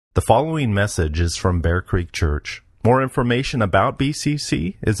The following message is from Bear Creek Church. More information about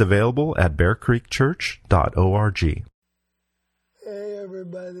BCC is available at bearcreekchurch.org. Hey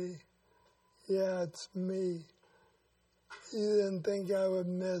everybody, yeah, it's me. You didn't think I would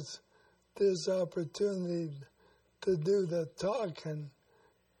miss this opportunity to do the talking,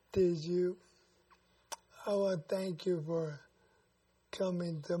 did you? I want to thank you for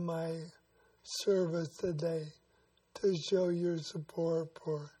coming to my service today to show your support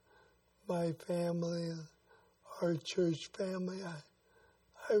for my family and our church family.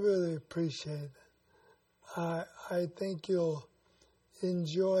 I really appreciate it. I think you'll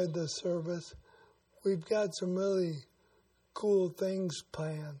enjoy the service. We've got some really cool things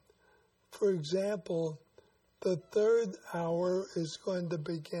planned. For example, the third hour is going to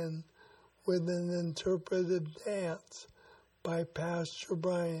begin with an interpretive dance by Pastor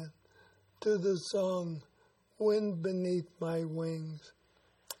Brian to the song Wind Beneath My Wings.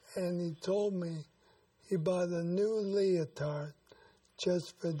 And he told me he bought a new leotard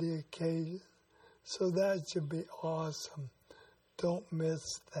just for the occasion. So that should be awesome. Don't miss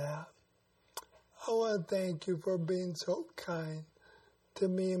that. I want to thank you for being so kind to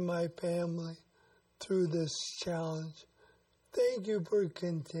me and my family through this challenge. Thank you for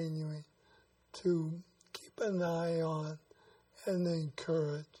continuing to keep an eye on and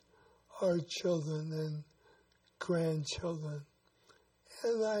encourage our children and grandchildren.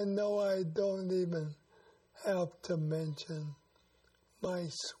 And I know I don't even have to mention my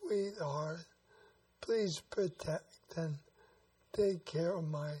sweetheart. Please protect and take care of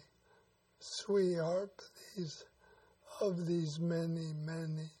my sweetheart of these many,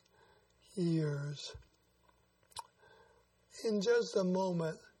 many years. In just a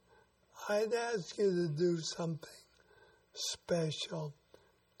moment, I'd ask you to do something special.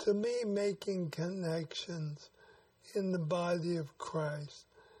 To me, making connections in the body of Christ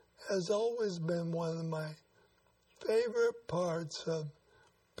has always been one of my favorite parts of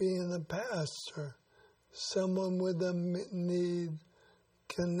being a pastor. Someone with a need,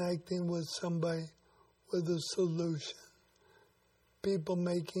 connecting with somebody with a solution. People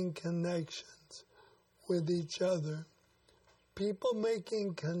making connections with each other. People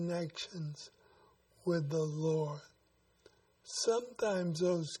making connections with the Lord. Sometimes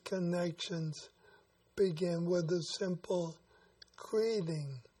those connections begin with a simple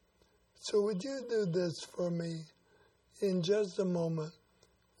greeting. So would you do this for me? In just a moment,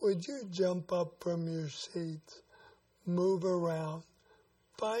 would you jump up from your seats, move around,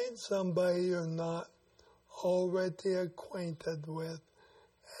 find somebody you're not already acquainted with,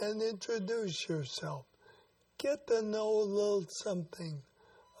 and introduce yourself. Get to know a little something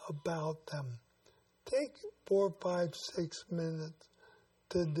about them. Take 4, 5, 6 minutes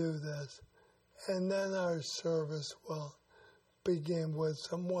to do this. And then our service will begin with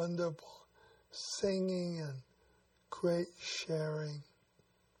some wonderful singing and great sharing.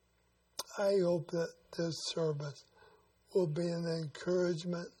 I hope that this service will be an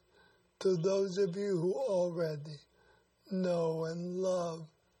encouragement to those of you who already know and love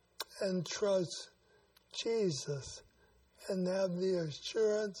and trust Jesus and have the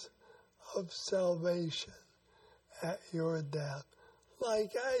assurance of salvation at your death,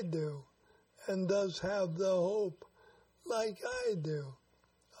 like I do, and thus have the hope, like I do,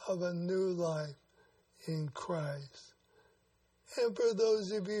 of a new life in Christ. And for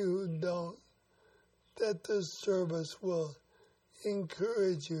those of you who don't, that this service will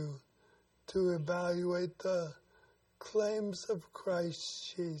encourage you to evaluate the claims of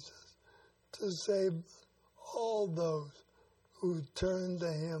Christ Jesus to save all those who turn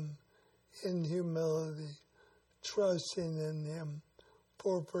to Him in humility, trusting in Him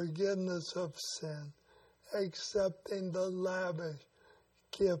for forgiveness of sin, accepting the lavish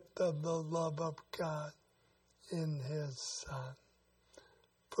gift of the love of God in His Son.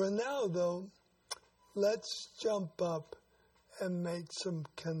 For now, though, let's jump up and make some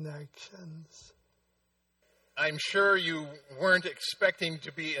connections. I'm sure you weren't expecting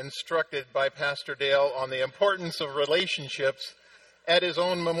to be instructed by Pastor Dale on the importance of relationships at his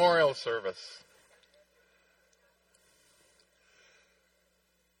own memorial service.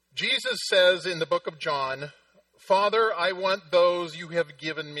 Jesus says in the book of John, "Father, I want those you have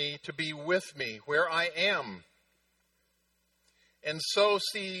given me to be with me where I am, and so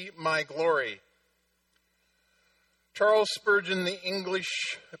see my glory." Charles Spurgeon, the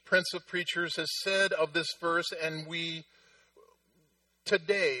English Prince of Preachers, has said of this verse, and we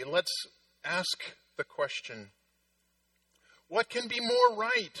today, let's ask the question, what can be more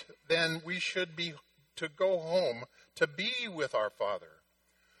right than we should be to go home to be with our Father?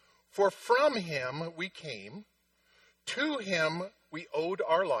 For from him we came, to him we owed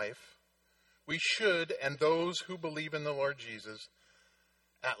our life, we should, and those who believe in the Lord Jesus,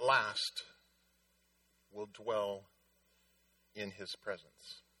 at last will dwell in his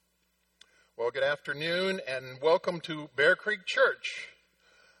presence. Well, good afternoon, and welcome to Bear Creek Church.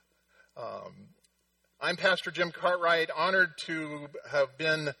 I'm Pastor Jim Cartwright, honored to have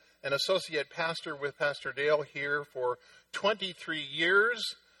been an associate pastor with Pastor Dale here for 23 years,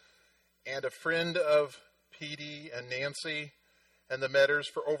 and a friend of Petey and Nancy and the Meadors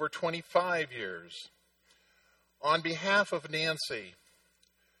for over 25 years. On behalf of Nancy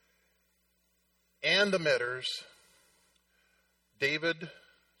and the Meadors, David,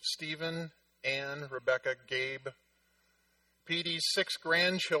 Stephen, Ann, Rebecca, Gabe, Petey's 6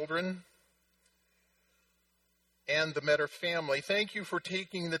 grandchildren, and the Meador family, thank you for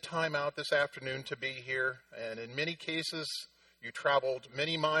taking the time out this afternoon to be here. And in many cases, you traveled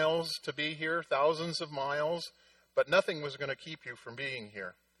many miles to be here, thousands of miles, but nothing was going to keep you from being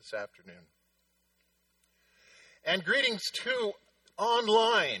here this afternoon. And greetings to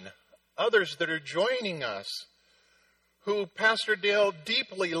online, others that are joining us, who Pastor Dale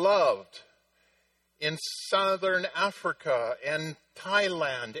deeply loved in Southern Africa and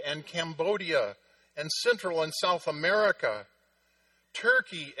Thailand and Cambodia and Central and South America,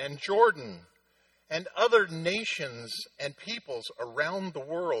 Turkey and Jordan, and other nations and peoples around the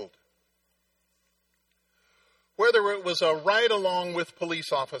world. Whether it was a ride along with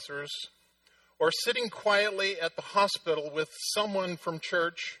police officers, or sitting quietly at the hospital with someone from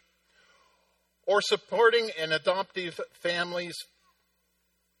church, or supporting an adoptive family's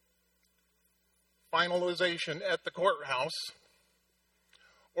finalization at the courthouse,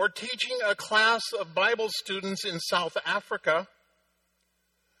 or teaching a class of Bible students in South Africa,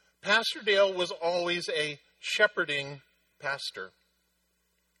 Pastor Dale was always a shepherding pastor.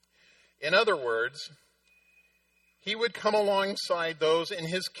 In other words, he would come alongside those in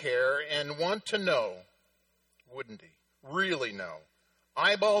his care and want to know, wouldn't he? Really know.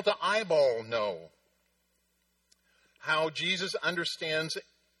 Eyeball to eyeball know how Jesus understands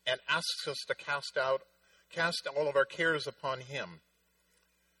and asks us to cast all of our cares upon him.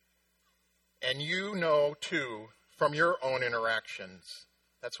 And you know, too, from your own interactions.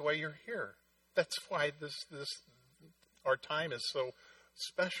 That's why you're here. That's why our time is so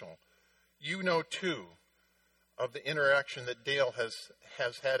special. You know, too, of the interaction that Dale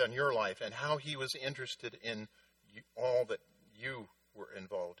has had on your life and how he was interested in all that you were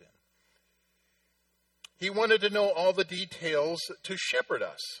involved in. He wanted to know all the details to shepherd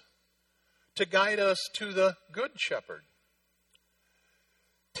us, to guide us to the Good Shepherd.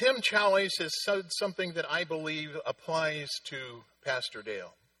 Tim Challies has said something that I believe applies to Pastor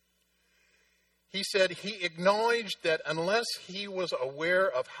Dale. He said he acknowledged that unless he was aware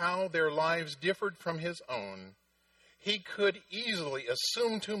of how their lives differed from his own, he could easily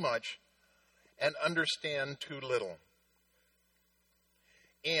assume too much and understand too little.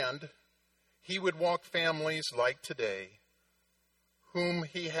 And he would walk families like today, who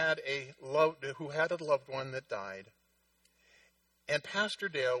had a loved one that died. And Pastor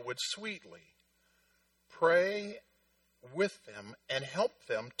Dale would sweetly pray with them and help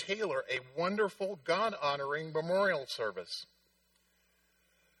them tailor a wonderful, God-honoring memorial service.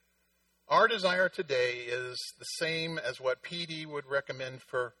 Our desire today is the same as what PD would recommend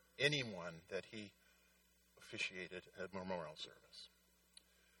for anyone that he officiated a memorial service.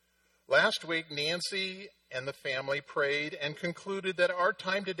 Last week, Nancy and the family prayed and concluded that our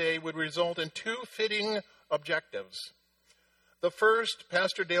time today would result in 2 fitting objectives. The first,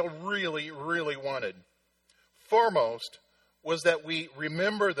 Pastor Dale really, really wanted, foremost, was that we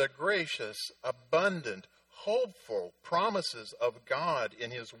remember the gracious, abundant, hopeful promises of God in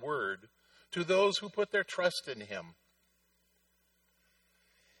his word to those who put their trust in him.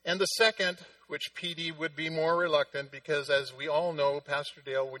 And the second, which PD would be more reluctant, because as we all know, Pastor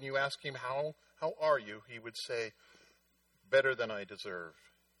Dale, when you ask him, how are you? He would say, better than I deserve.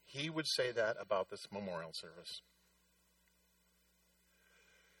 He would say that about this memorial service.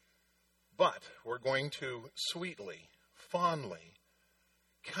 But we're going to sweetly, fondly,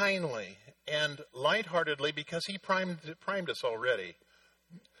 kindly, and lightheartedly, because he primed us already,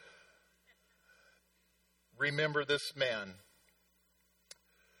 remember this man,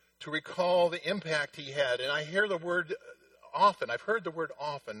 to recall the impact he had. And I hear the word often, I've heard the word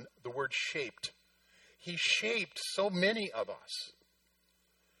often, the word shaped. He shaped so many of us.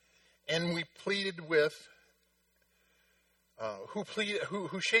 And we pleaded with,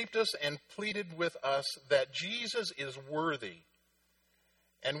 who shaped us and pleaded with us that Jesus is worthy,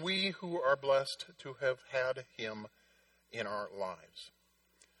 and we who are blessed to have had him in our lives.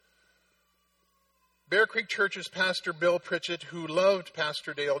 Bear Creek Church's Pastor Bill Pritchett, who loved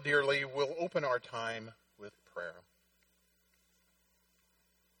Pastor Dale dearly, will open our time with prayer.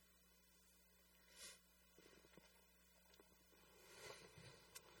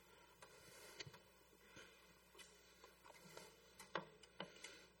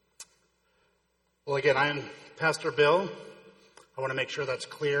 Well, again, I'm Pastor Bill. I want to make sure that's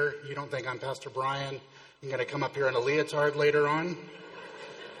clear. You don't think I'm Pastor Brian. I'm going to come up here in a leotard later on.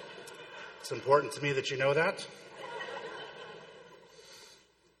 It's important to me that you know that.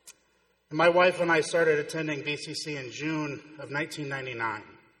 And my wife and I started attending BCC in June of 1999,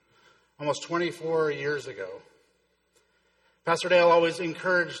 almost 24 years ago. Pastor Dale always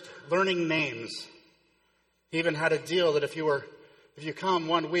encouraged learning names. He even had a deal that if you come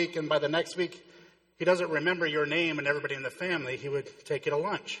one week and by the next week he doesn't remember your name and everybody in the family, he would take you to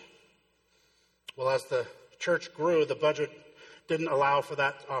lunch. Well, as the church grew, the budget didn't allow for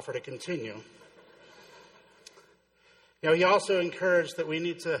that offer to continue. He also encouraged that we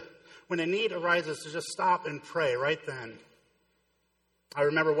need to, when a need arises, to just stop and pray right then. I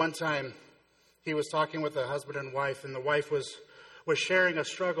remember one time he was talking with a husband and wife, and the wife was sharing a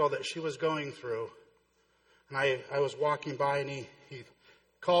struggle that she was going through. And I was walking by, and he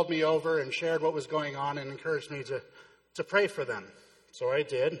called me over and shared what was going on and encouraged me to pray for them. So I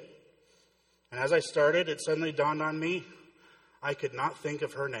did. And as I started, it suddenly dawned on me, I could not think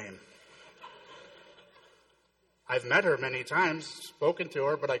of her name. I've met her many times, spoken to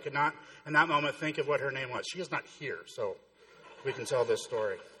her, but I could not in that moment think of what her name was. She is not here, so we can tell this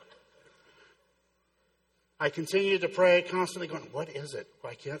story. I continued to pray, constantly going, what is it?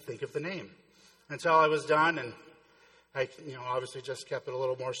 Well, I can't think of the name. Until I was done, and I obviously just kept it a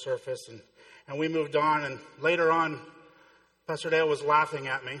little more surface, and we moved on. And later on, Pastor Dale was laughing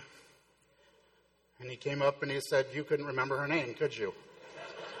at me. And he came up and he said, you couldn't remember her name, could you? I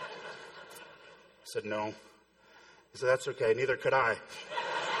said, no. He said, that's okay, neither could I.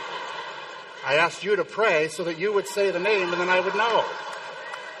 I asked you to pray so that you would say the name and then I would know.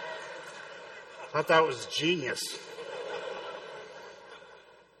 I thought that was genius.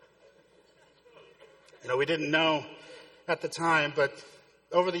 We didn't know at the time, but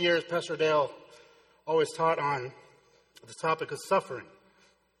over the years, Pastor Dale always taught on the topic of suffering.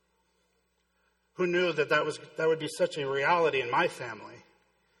 Who knew that would be such a reality in my family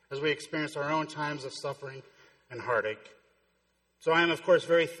as we experienced our own times of suffering and heartache. So I am, of course,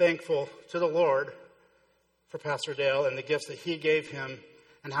 very thankful to the Lord for Pastor Dale and the gifts that he gave him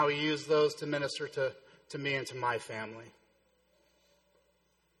and how he used those to minister to me and to my family.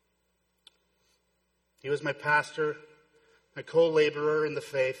 He was my pastor, my co-laborer in the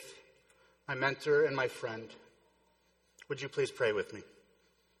faith, my mentor, and my friend. Would you please pray with me?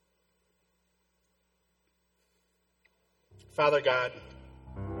 Father God,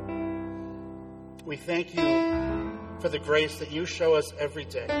 we thank you for the grace that you show us every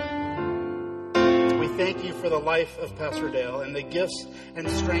day. We thank you for the life of Pastor Dale and the gifts and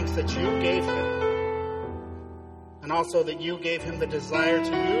strengths that you gave him. And also that you gave him the desire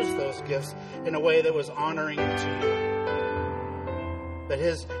to use those gifts in a way that was honoring to you. That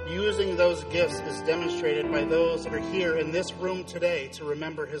his using those gifts is demonstrated by those that are here in this room today to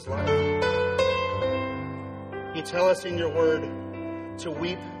remember his life. You tell us in your word to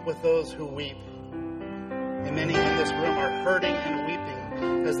weep with those who weep. And many in this room are hurting and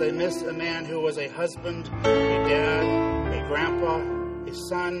weeping as they miss a man who was a husband, a dad, a grandpa, a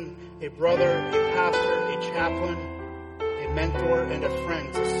son, a brother, a pastor, a chaplain, a mentor, and a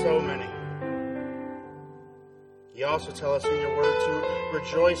friend to so many. You also tell us in your word to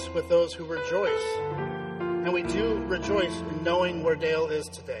rejoice with those who rejoice. And we do rejoice in knowing where Dale is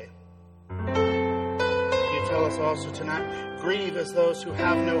today. You tell us also to not grieve as those who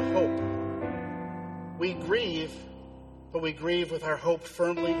have no hope. We grieve, but we grieve with our hope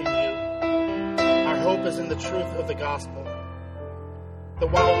firmly in you. Our hope is in the truth of the gospel. That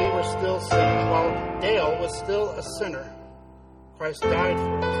while we were still sinners, while Dale was still a sinner, Christ died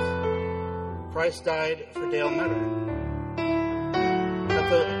for us. Christ died for Dale Meador. At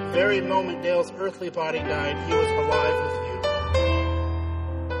the very moment Dale's earthly body died, he was alive with you.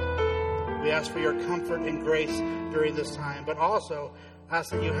 We ask for your comfort and grace during this time, but also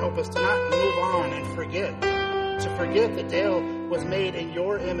ask that you help us to not move on and forget. To forget that Dale was made in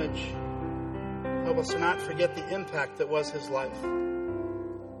your image. Help us to not forget the impact that was his life.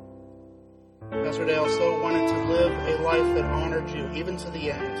 Pastor Dale so wanted to live a life that honored you, even to the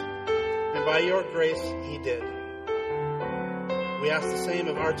end. And by your grace, he did. We ask the same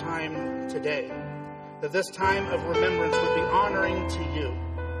of our time today. That this time of remembrance would be honoring to you.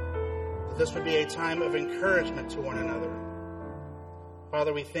 That this would be a time of encouragement to one another.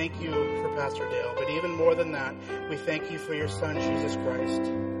 Father, we thank you for Pastor Dale, but even more than that, we thank you for your Son, Jesus Christ,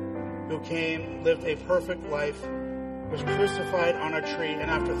 who came, lived a perfect life, was crucified on a tree, and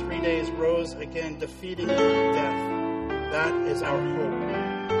after 3 days rose again, defeating death. That is our hope.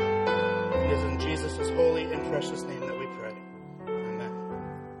 It is in Jesus' holy and precious name that we pray. Amen.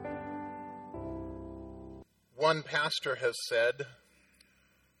 One pastor has said,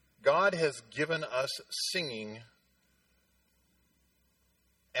 God has given us singing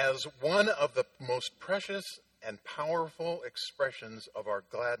as one of the most precious and powerful expressions of our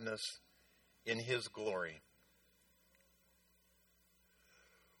gladness in His glory.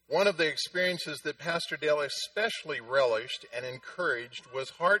 One of the experiences that Pastor Dale especially relished and encouraged was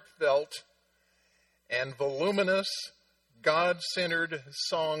heartfelt and voluminous, God-centered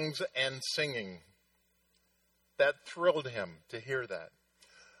songs and singing. That thrilled him to hear that.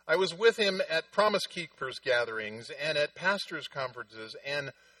 I was with him at Promise Keepers gatherings and at pastors' conferences,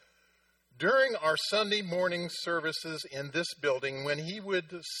 and during our Sunday morning services in this building, when he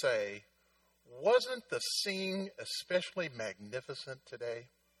would say, "Wasn't the singing especially magnificent today?"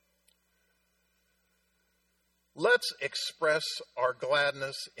 Let's express our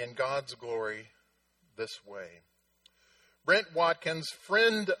gladness in God's glory this way. Brent Watkins,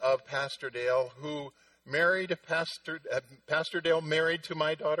 friend of Pastor Dale, who married Pastor Dale married to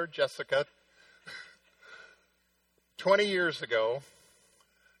my daughter Jessica 20 years ago,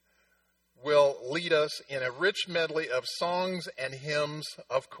 will lead us in a rich medley of songs and hymns,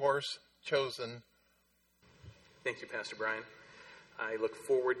 of course, chosen. Thank you, Pastor Brian. I look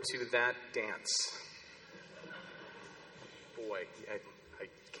forward to that dance. Boy, I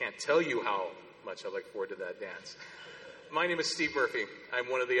can't tell you how much I look forward to that dance. My name is Steve Murphy. I'm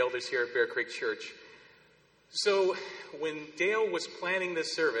one of the elders here at Bear Creek Church. So when Dale was planning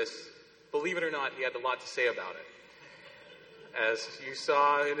this service, believe it or not, he had a lot to say about it. As you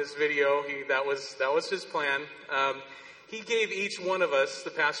saw in his video, that was his plan. He gave each one of us,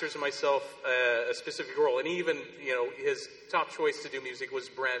 the pastors and myself, a specific role. And even, his top choice to do music was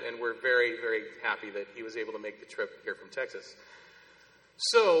Brent, and we're very, very happy that he was able to make the trip here from Texas.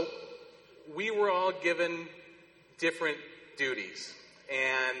 So we were all given different duties.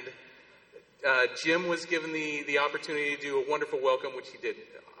 And Jim was given the opportunity to do a wonderful welcome, which he did.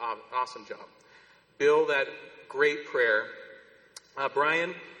 Awesome job. Bill, that great prayer.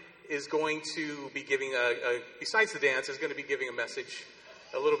 Brian is going to be giving besides the dance, is going to be giving a message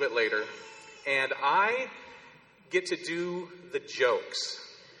a little bit later. And I get to do the jokes.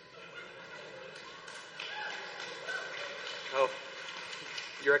 Oh,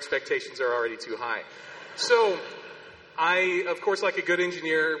 your expectations are already too high. So I, of course, like a good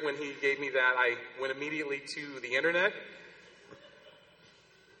engineer, when he gave me that, I went immediately to the internet,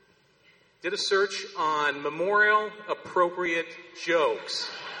 did a search on memorial appropriate jokes.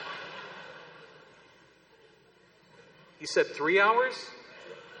 He said 3 hours?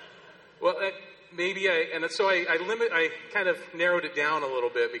 Well, I kind of narrowed it down a little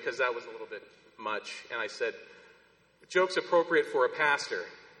bit because that was a little bit much. And I said, jokes appropriate for a pastor.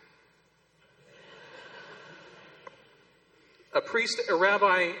 A priest, a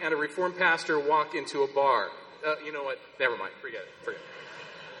rabbi, and a reformed pastor walk into a bar. You know what? Never mind. Forget it.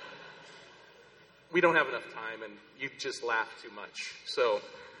 We don't have enough time, and you just laugh too much. So,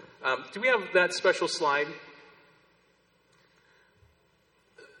 do we have that special slide?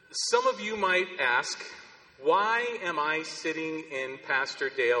 Some of you might ask, why am I sitting in Pastor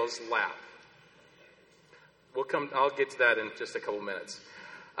Dale's lap? I'll get to that in just a couple minutes.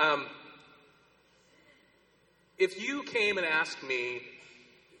 If you came and asked me,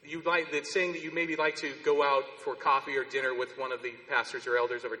 saying that you maybe like to go out for coffee or dinner with one of the pastors or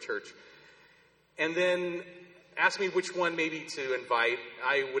elders of our church, and then ask me which one maybe to invite,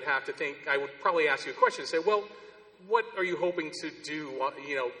 I would probably ask you a question and say, well, what are you hoping to do,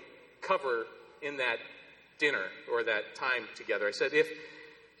 cover in that dinner or that time together? I said,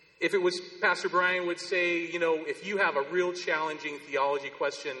 if it was Pastor Brian would say, if you have a real challenging theology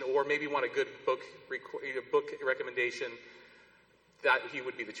question or maybe want a good book recommendation, that he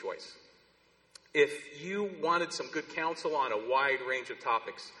would be the choice. If you wanted some good counsel on a wide range of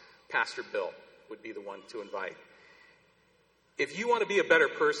topics, Pastor Bill would be the one to invite. If you want to be a better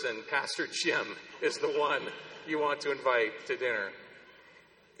person, Pastor Jim is the one you want to invite to dinner.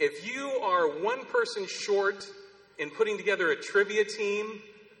 If you are one person short in putting together a trivia team,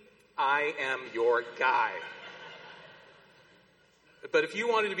 I am your guy. But if you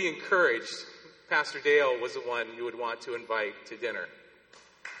wanted to be encouraged, Pastor Dale was the one you would want to invite to dinner.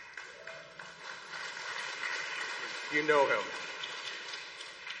 You know him.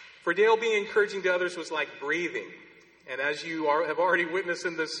 For Dale, being encouraging to others was like breathing. And as you have already witnessed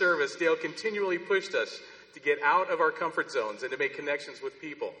in this service, Dale continually pushed us to get out of our comfort zones and to make connections with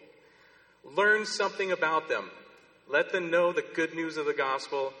people. Learn something about them. Let them know the good news of the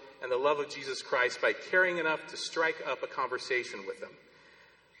gospel and the love of Jesus Christ by caring enough to strike up a conversation with them.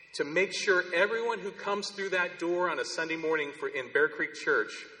 To make sure everyone who comes through that door on a Sunday morning in Bear Creek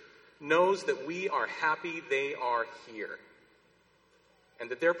Church knows that we are happy they are here. And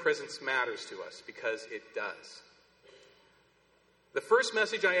that their presence matters to us, because it does. The first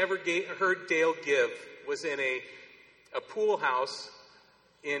message I ever heard Dale give was in a pool house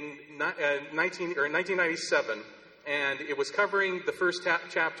in 1997, and it was covering the first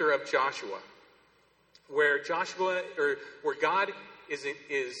chapter of Joshua, where God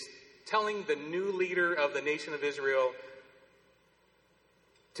is telling the new leader of the nation of Israel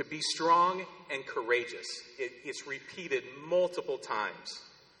to be strong and courageous. It's repeated multiple times.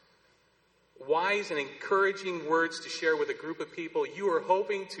 Wise and encouraging words to share with a group of people you are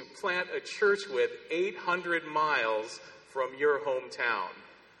hoping to plant a church with 800 miles from your hometown.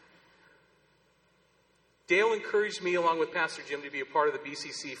 Dale encouraged me, along with Pastor Jim, to be a part of the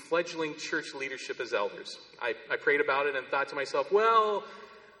BCC fledgling church leadership as elders. I prayed about it and thought to myself, well,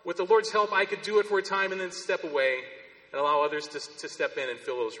 with the Lord's help, I could do it for a time and then step away and allow others to step in and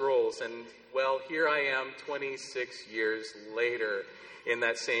fill those roles. And, well, here I am 26 years later in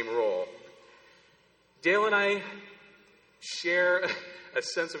that same role. Dale and I share a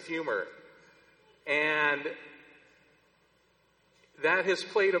sense of humor, and that has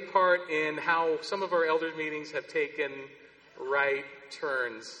played a part in how some of our elders meetings have taken right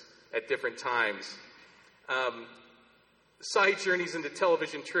turns at different times. Side journeys into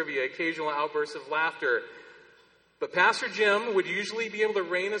television trivia, occasional outbursts of laughter. But Pastor Jim would usually be able to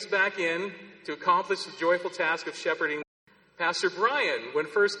rein us back in to accomplish the joyful task of shepherding. Pastor Brian, when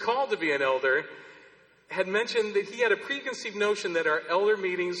first called to be an elder, had mentioned that he had a preconceived notion that our elder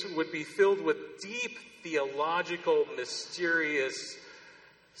meetings would be filled with deep theological, mysterious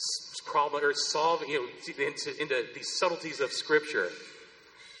problem, or solving, into these subtleties of Scripture.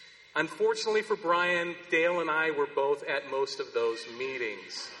 Unfortunately for Brian, Dale and I were both at most of those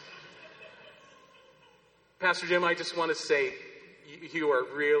meetings. Pastor Jim, I just want to say you are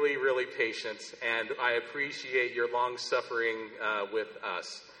really, really patient, and I appreciate your long suffering with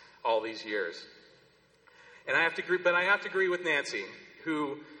us all these years. And I have to agree with Nancy,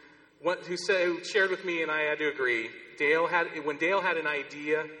 who shared with me, and I had to agree. When Dale had an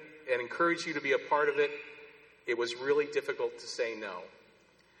idea and encouraged you to be a part of it, it was really difficult to say no.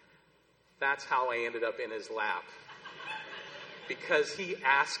 That's how I ended up in his lap, because he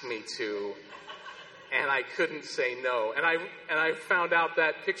asked me to, and I couldn't say no. And I found out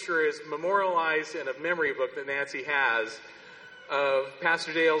that picture is memorialized in a memory book that Nancy has.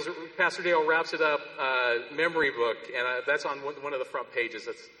 Pastor Dale wraps it up memory book, and that's on one of the front pages.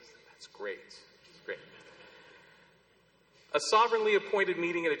 That's great. It's great. A sovereignly appointed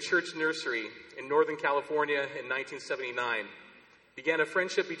meeting at a church nursery in Northern California in 1979 began a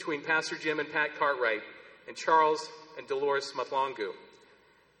friendship between Pastor Jim and Pat Cartwright and Charles and Dolores Matlongu.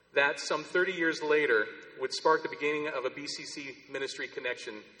 That, some 30 years later, would spark the beginning of a BCC ministry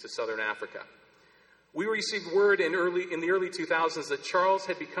connection to Southern Africa. We received word in the early 2000s that Charles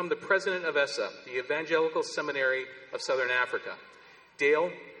had become the president of ESSA, the Evangelical Seminary of Southern Africa. Dale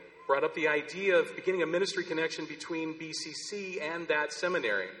brought up the idea of beginning a ministry connection between BCC and that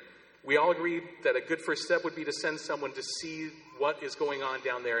seminary. We all agreed that a good first step would be to send someone to see what is going on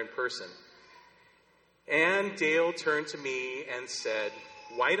down there in person. And Dale turned to me and said,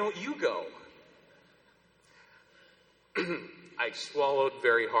 "Why don't you go?" I swallowed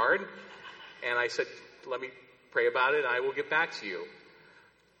very hard. And I said, "Let me pray about it, and I will get back to you."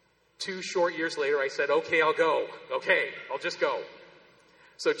 2 short years later, I said, "Okay, I'll go. Okay, I'll just go."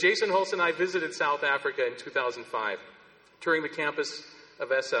 So Jason Hulse and I visited South Africa in 2005, touring the campus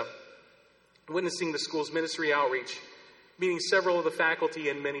of ESSA, witnessing the school's ministry outreach, meeting several of the faculty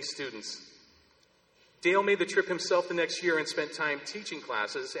and many students. Dale made the trip himself the next year and spent time teaching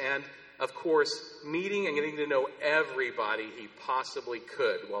classes and, of course, meeting and getting to know everybody he possibly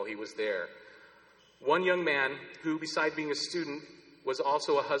could while he was there. One young man who, beside being a student, was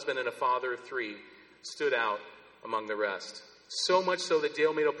also a husband and a father of 3, stood out among the rest. So much so that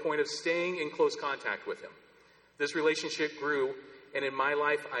Dale made a point of staying in close contact with him. This relationship grew, and in my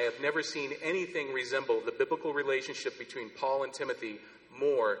life, I have never seen anything resemble the biblical relationship between Paul and Timothy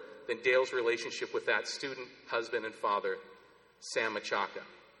more than Dale's relationship with that student, husband, and father, Sam Machaka.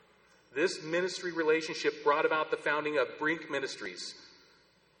 This ministry relationship brought about the founding of Brink Ministries,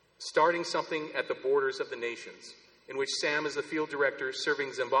 starting something at the borders of the nations, in which Sam is the field director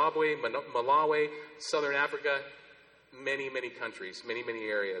serving Zimbabwe, Malawi, Southern Africa, many, many countries, many, many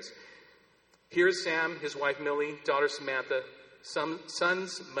areas. Here's Sam, his wife Millie, daughter Samantha,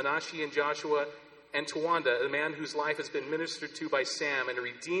 sons Menashe and Joshua, and Tawanda, a man whose life has been ministered to by Sam and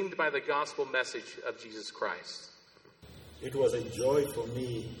redeemed by the gospel message of Jesus Christ. It was a joy for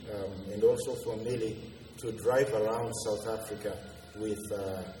me and also for Millie to drive around South Africa with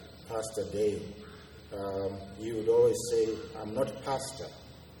Pastor Dave. He would always say, I'm not pastor,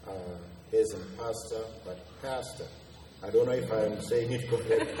 as in pastor, but pastor. I don't know if I'm saying it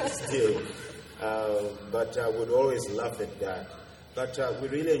correctly still, but I would always laugh at that. But we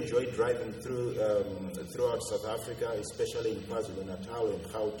really enjoyed driving throughout South Africa, especially in KwaZulu-Natal and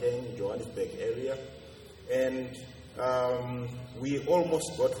Gauteng, Johannesburg area. And we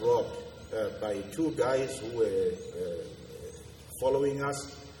almost got robbed by two guys who were following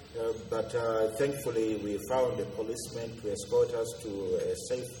us. But thankfully, we found a policeman to escort us to a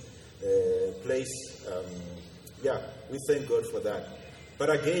safe place. We thank God for that. But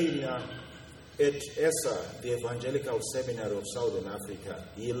again, at ESA, the Evangelical Seminary of Southern Africa,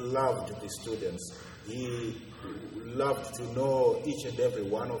 he loved the students. He loved to know each and every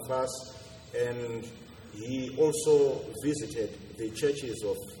one of us. And he also visited the churches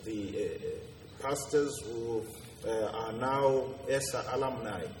of the pastors who are now ESA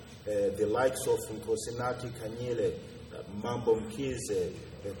alumni, the likes of Nkosinati Kanyile, Mambo Mkize,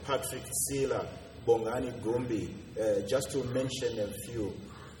 Patrick Sila, Bongani Gumbi, just to mention a few.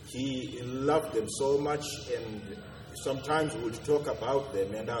 He loved them so much, and sometimes we would talk about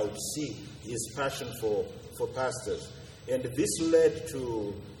them, and I would see his passion for pastors. And this led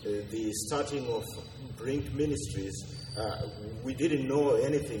to the starting of Brink Ministries. We didn't know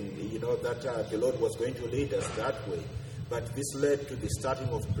anything, that the Lord was going to lead us that way. But this led to the starting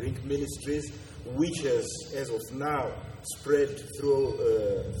of Brink Ministries, which has, as of now, spread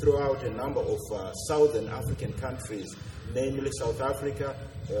throughout a number of southern African countries, namely South Africa,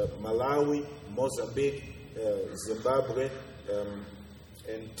 Malawi, Mozambique, Zimbabwe,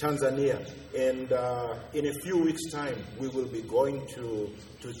 and Tanzania. And in a few weeks' time, we will be going to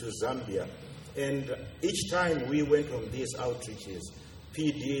Zambia. And each time we went on these outreaches,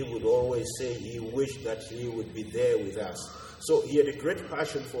 PD would always say he wished that he would be there with us. So he had a great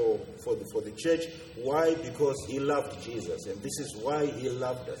passion for the church. Why? Because he loved Jesus. And this is why he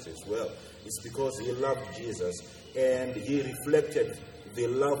loved us as well. It's because he loved Jesus. And he reflected the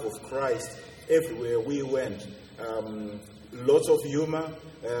love of Christ everywhere we went. Lots of humor,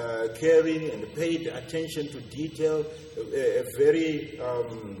 caring, and paid attention to detail. A very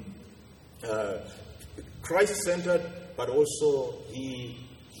Christ-centered, but also he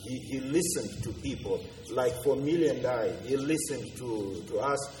listened to people. Like for Millie and I, he listened to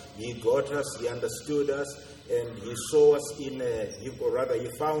us, he got us, he understood us, and he saw us he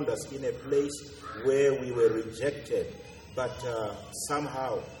found us in a place where we were rejected. But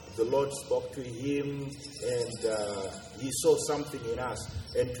somehow the Lord spoke to him, and he saw something in us.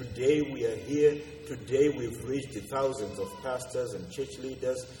 And today we are here. Today we've reached the thousands of pastors and church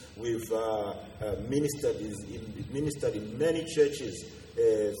leaders. We've ministered in many churches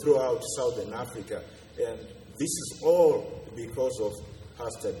throughout Southern Africa. And this is all because of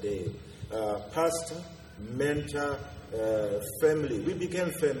Pastor Dave. Pastor, mentor, family. We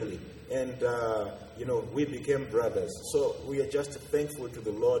became family. And, we became brothers. So we are just thankful to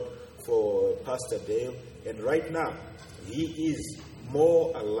the Lord for Pastor Dale. And right now, he is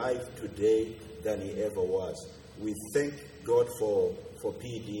more alive today than he ever was. We thank God for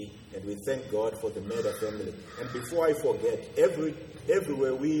PD, and we thank God for the Meador family. And before I forget,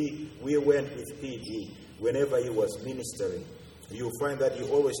 everywhere we went with PD, whenever he was ministering, you'll find that he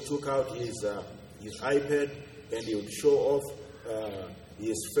always took out his iPad and he would show off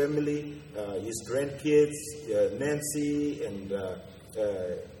his family, his grandkids, Nancy, and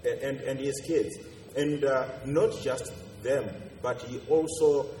his kids. And not just them, but he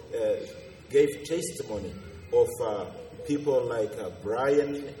also gave testimony of people like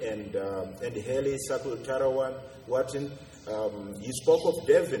Brian and Haley Sakul Watson. He spoke of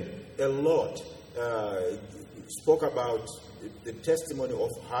Devin a lot. Spoke about the testimony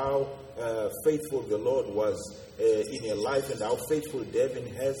of how faithful the Lord was in your life and how faithful Devin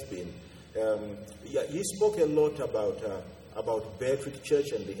has been. He spoke a lot about Bear Creek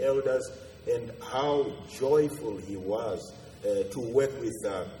Church and the elders and how joyful he was to work with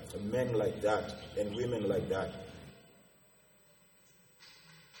men like that and women like that.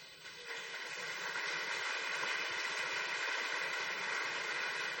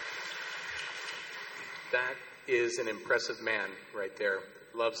 That is an impressive man right there.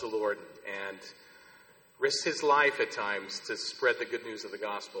 Loves the Lord and risks his life at times to spread the good news of the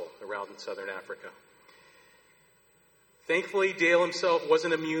gospel around in southern Africa. Thankfully, Dale himself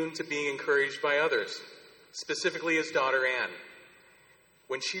wasn't immune to being encouraged by others, specifically his daughter Ann.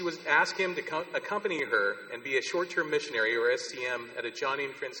 When she was asked him to accompany her and be a short-term missionary, or STM, at a Johnny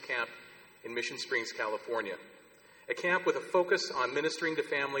and Friends camp in Mission Springs, California, a camp with a focus on ministering to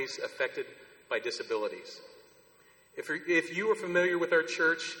families affected by disabilities. If you are familiar with our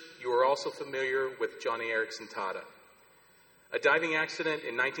church, you are also familiar with Johnny Erickson Tada. A diving accident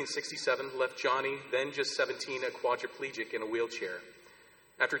in 1967 left Johnny, then just 17, a quadriplegic in a wheelchair.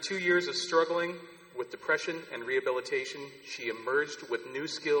 After 2 years of struggling with depression and rehabilitation, she emerged with new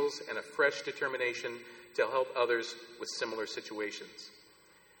skills and a fresh determination to help others with similar situations.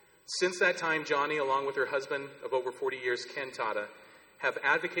 Since that time, Johnny, along with her husband of over 40 years, Ken Tada, have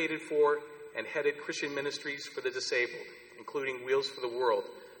advocated for and headed Christian ministries for the disabled, including Wheels for the World,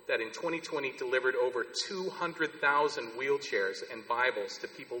 that in 2020 delivered over 200,000 wheelchairs and Bibles to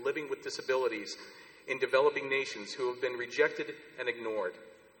people living with disabilities in developing nations who have been rejected and ignored.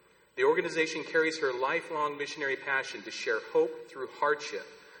 The organization carries her lifelong missionary passion to share hope through hardship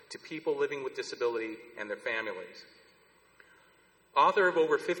to people living with disability and their families. Author of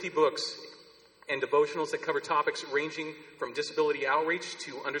over 50 books and devotionals that cover topics ranging from disability outreach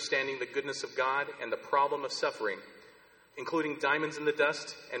to understanding the goodness of God and the problem of suffering, including Diamonds in the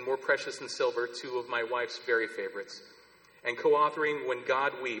Dust and More Precious Than Silver, two of my wife's very favorites, and co-authoring When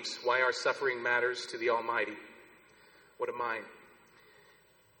God Weeps, Why Our Suffering Matters to the Almighty. What a mind.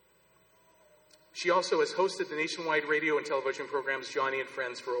 She also has hosted the nationwide radio and television programs Johnny and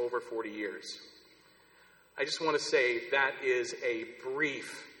Friends for over 40 years. I just want to say that is a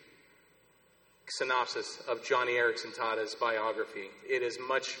brief synopsis of Johnny Erickson Tada's biography. It is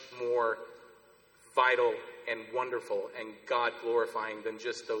much more vital and wonderful and God-glorifying than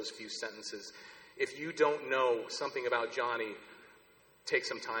just those few sentences. If you don't know something about Johnny, take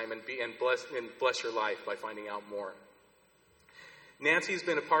some time and bless your life by finding out more. Nancy's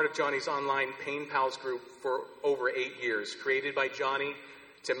been a part of Johnny's online Pain Pals group for over 8 years, created by Johnny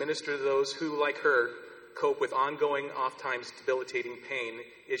to minister to those who, like her, cope with ongoing, oft-times debilitating pain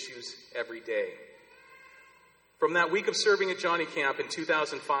issues every day. From that week of serving at Johnny Camp in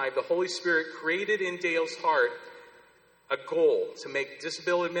 2005, the Holy Spirit created in Dale's heart a goal to make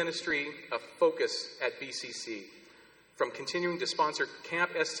disability ministry a focus at BCC. From continuing to sponsor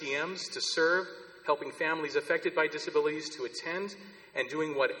camp STMs to serve, helping families affected by disabilities to attend, and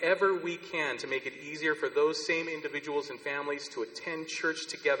doing whatever we can to make it easier for those same individuals and families to attend church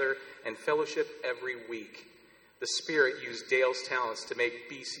together and fellowship every week. The Spirit used Dale's talents to make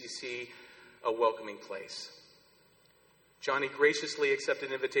BCC a welcoming place. Johnny graciously accepted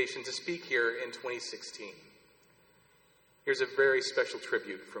an invitation to speak here in 2016. Here's a very special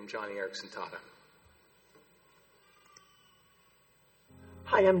tribute from Johnny Erickson Tada.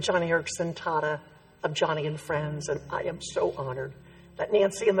 Hi, I'm Johnny Erickson Tada of Johnny and Friends, and I am so honored that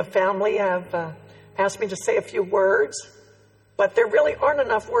Nancy and the family have asked me to say a few words, but there really aren't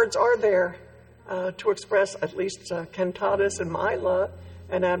enough words, are there, to express at least Ken Tada's and my love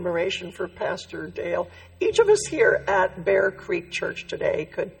and admiration for Pastor Dale. Each of us here at Bear Creek Church today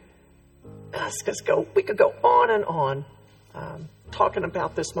could we could go on and on talking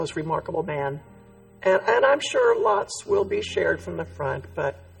about this most remarkable man, and I'm sure lots will be shared from the front,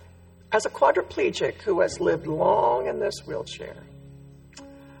 but as a quadriplegic who has lived long in this wheelchair,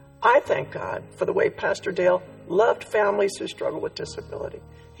 I thank God for the way Pastor Dale loved families who struggle with disability.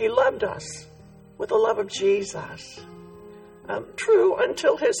 He loved us with the love of Jesus. True,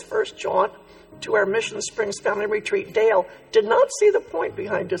 until his first jaunt to our Mission Springs family retreat, Dale did not see the point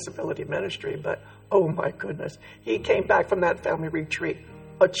behind disability ministry, but oh my goodness, he came back from that family retreat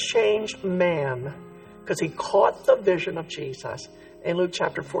a changed man because he caught the vision of Jesus in Luke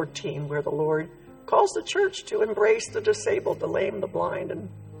chapter 14, where the Lord calls the church to embrace the disabled, the lame, the blind, and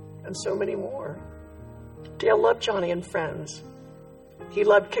so many more. Dale loved Johnny and Friends. He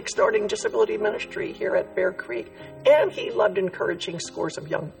loved kickstarting disability ministry here at Bear Creek, and he loved encouraging scores of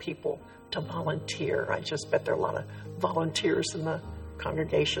young people to volunteer. I just bet there are a lot of volunteers in the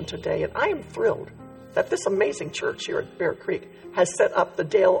congregation today, and I am thrilled that this amazing church here at Bear Creek has set up the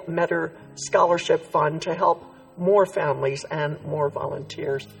Dale Meador Scholarship Fund to help more families and more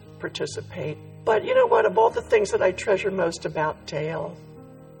volunteers participate. But you know what? Of all the things that I treasure most about Dale,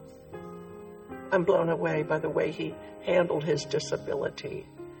 I'm blown away by the way he handled his disability.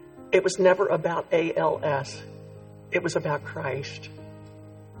 It was never about ALS. It was about Christ.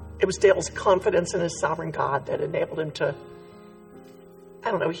 It was Dale's confidence in his sovereign God that enabled him to,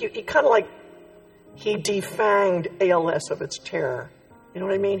 he kind of like, he defanged ALS of its terror. You know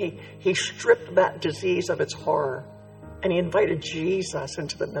what I mean? He stripped that disease of its horror, and he invited Jesus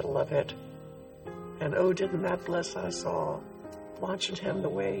into the middle of it. And oh, didn't that bless us all, watching him the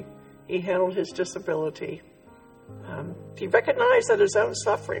way he handled his disability. He recognized that his own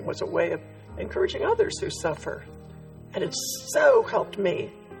suffering was a way of encouraging others who suffer. And it so helped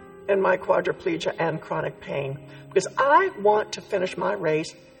me in my quadriplegia and chronic pain, because I want to finish my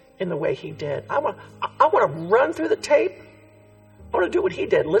race in the way he did. I want to run through the tape. I want to do what he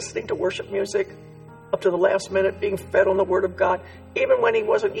did, listening to worship music up to the last minute, being fed on the Word of God. Even when he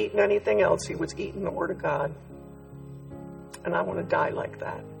wasn't eating anything else, he was eating the Word of God. And I want to die like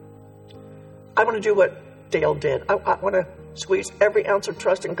that. I want to do what Dale did. I want to squeeze every ounce of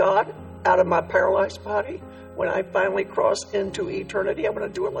trust in God out of my paralyzed body. When I finally cross into eternity, I want to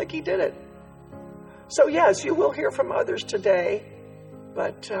do it like he did it. So yes, you will hear from others today,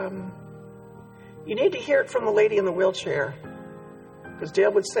 but you need to hear it from the lady in the wheelchair, because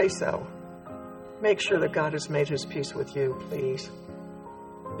Dale would say so. Make sure that God has made his peace with you, please.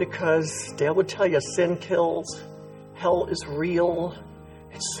 Because Dale would tell you sin kills, hell is real,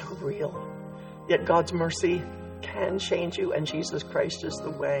 it's so real. Yet God's mercy can change you, and Jesus Christ is the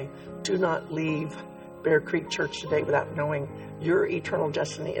way. Do not leave Bear Creek Church today without knowing your eternal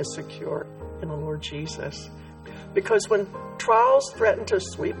destiny is secure in the Lord Jesus. Because when trials threaten to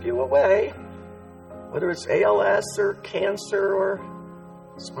sweep you away, whether it's ALS or cancer or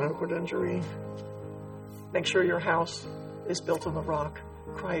spinal cord injury, make sure your house is built on the rock,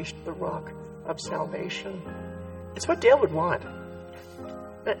 Christ, the rock of salvation. It's what Dale would want.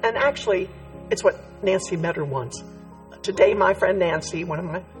 And actually, it's what Nancy Meador wants. Today, my friend Nancy, one of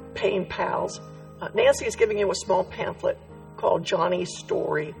my pain pals, Nancy is giving you a small pamphlet called Johnny's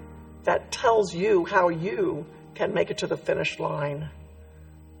Story that tells you how you can make it to the finish line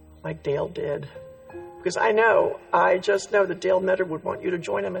like Dale did. Because I just know that Dale Meador would want you to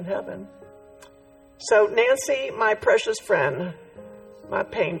join him in heaven. So Nancy, my precious friend, my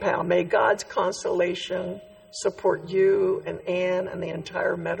pain pal, may God's consolation support you and Ann and the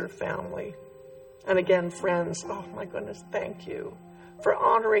entire Meador family. And again, friends, oh my goodness, thank you for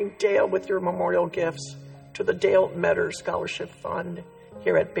honoring Dale with your memorial gifts to the Dale Meador Scholarship Fund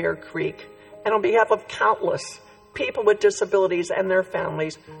here at Bear Creek. And on behalf of countless people with disabilities and their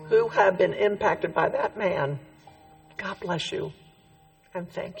families who have been impacted by that man, God bless you and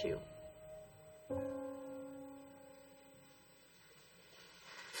thank you.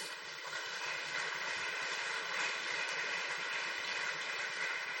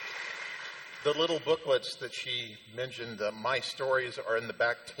 The little booklets that she mentioned, my stories, are in the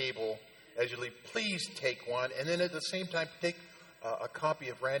back table as you leave. Please take one, and then at the same time, take a copy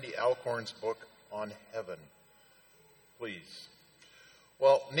of Randy Alcorn's book on heaven. Please.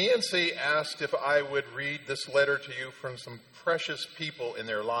 Well, Nancy asked if I would read this letter to you from some precious people in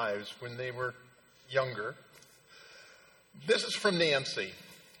their lives when they were younger. This is from Nancy.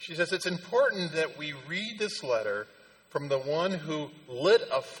 She says, it's important that we read this letter from the one who lit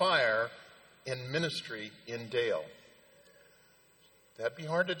a fire in ministry in Dale. That'd be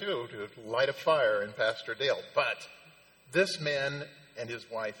hard to do, to light a fire in Pastor Dale, but this man and his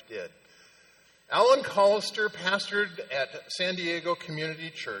wife did. Alan Collister pastored at San Diego Community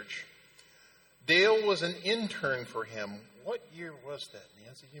Church. Dale was an intern for him. What year was that,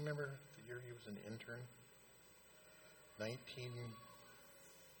 Nancy? Do you remember the year he was an intern?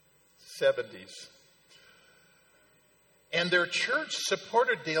 1970s. And their church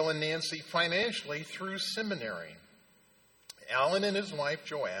supported Dale and Nancy financially through seminary. Alan and his wife,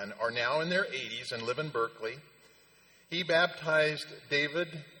 Joanne, are now in their 80s and live in Berkeley. He baptized David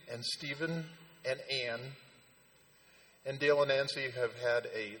and Stephen and Ann. And Dale and Nancy have had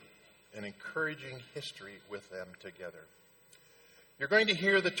an encouraging history with them together. You're going to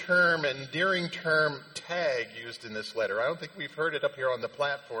hear the term, endearing term, tag used in this letter. I don't think we've heard it up here on the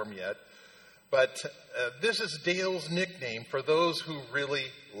platform yet. But this is Dale's nickname for those who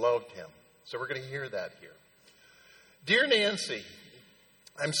really loved him. So we're going to hear that here. Dear Nancy,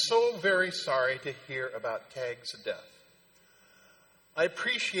 I'm so very sorry to hear about Tag's death. I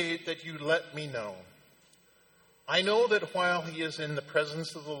appreciate that you let me know. I know that while he is in the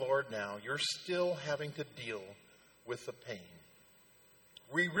presence of the Lord now, you're still having to deal with the pain.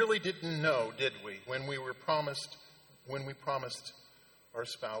 We really didn't know, did we, when we promised our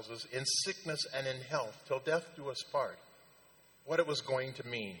spouses in sickness and in health, till death do us part, what it was going to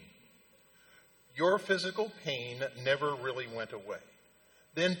mean. Your physical pain never really went away.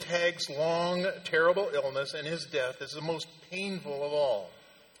 Then Tag's long, terrible illness and his death is the most painful of all.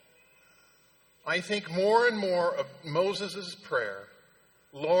 I think more and more of Moses' prayer,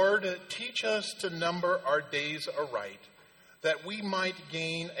 Lord, teach us to number our days aright, that we might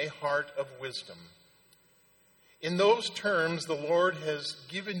gain a heart of wisdom. In those terms, the Lord has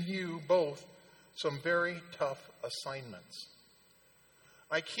given you both some very tough assignments.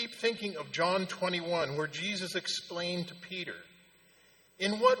 I keep thinking of John 21, where Jesus explained to Peter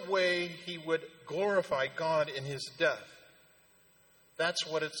in what way he would glorify God in his death. That's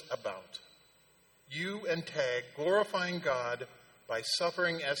what it's about. You and Tag glorifying God by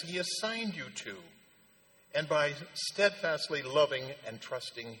suffering as he assigned you to, and by steadfastly loving and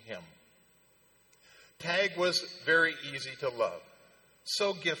trusting him. Tag was very easy to love,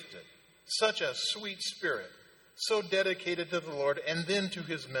 so gifted, such a sweet spirit, so dedicated to the Lord and then to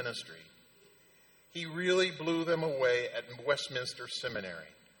his ministry. He really blew them away at Westminster Seminary.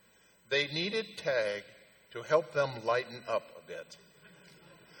 They needed Tag to help them lighten up a bit.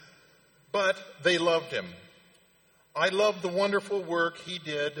 But they loved him. I loved the wonderful work he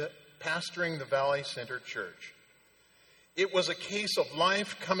did pastoring the Valley Center Church. It was a case of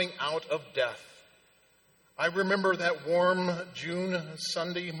life coming out of death. I remember that warm June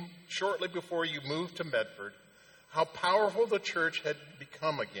Sunday shortly before you moved to Medford, how powerful the church had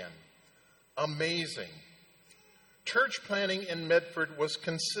become again. Amazing. Church planting in Medford was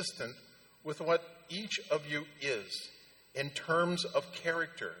consistent with what each of you is in terms of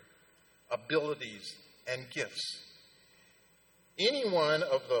character, abilities, and gifts. Any one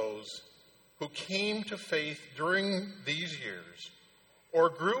of those who came to faith during these years or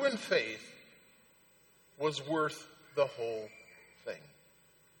grew in faith was worth the whole thing.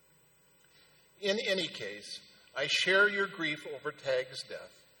 In any case, I share your grief over Tag's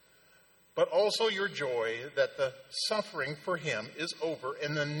death, but also your joy that the suffering for him is over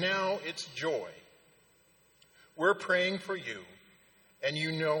and then now it's joy. We're praying for you, and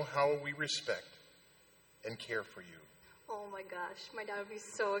you know how we respect and care for you. Oh my gosh, my dad would be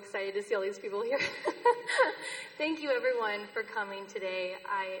so excited to see all these people here. Thank you everyone for coming today.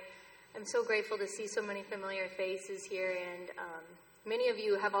 I am so grateful to see so many familiar faces here, and many of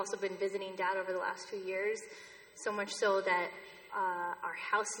you have also been visiting Dad over the last few years, so much so that our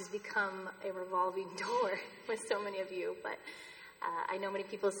house has become a revolving door with so many of you. But I know many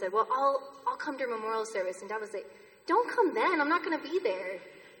people said, well, I'll come to memorial service, and Dad was like, don't come then, I'm not going to be there.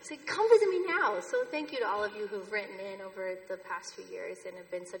 I said, come visit me now. So thank you to all of you who've written in over the past few years and have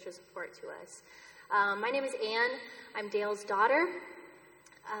been such a support to us. My name is Anne. I'm Dale's daughter.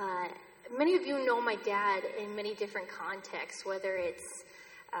 Many of you know my dad in many different contexts, whether it's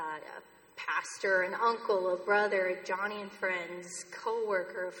a pastor, an uncle, a brother, Johnny and friends,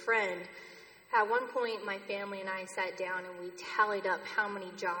 co-worker, a friend. At one point, my family and I sat down and we tallied up how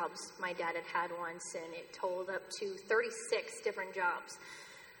many jobs my dad had had once, and it totaled up to 36 different jobs.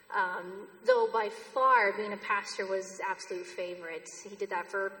 Though by far being a pastor was his absolute favorite. He did that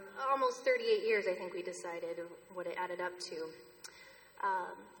for almost 38 years, I think we decided what it added up to.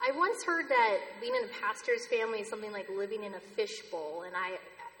 I once heard that being in a pastor's family is something like living in a fishbowl, and I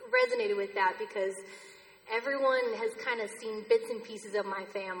resonated with that because everyone has kind of seen bits and pieces of my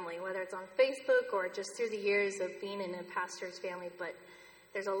family, whether it's on Facebook or just through the years of being in a pastor's family, but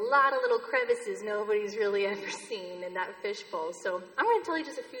there's a lot of little crevices nobody's really ever seen in that fishbowl. So I'm going to tell you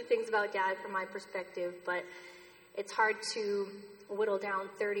just a few things about Dad from my perspective, but it's hard to whittle down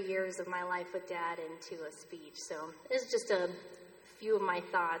 30 years of my life with Dad into a speech. So this is just a few of my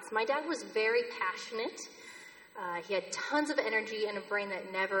thoughts. My dad was very passionate. He had tons of energy and a brain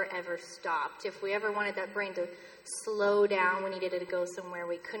that never, ever stopped. If we ever wanted that brain to slow down when he needed to go somewhere,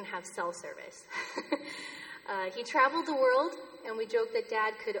 we couldn't have cell service. He traveled the world, and we joked that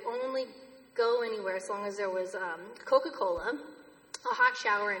Dad could only go anywhere as long as there was Coca-Cola, a hot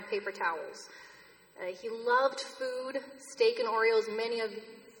shower, and paper towels. He loved food, steak and Oreos. Many of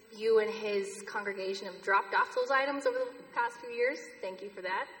you in his congregation have dropped off those items over the past few years. Thank you for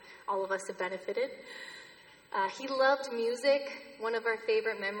that. All of us have benefited. He loved music. One of our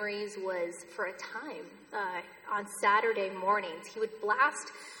favorite memories was for a time on Saturday mornings. He would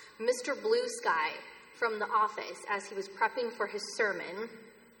blast Mr. Blue Sky from The Office as he was prepping for his sermon,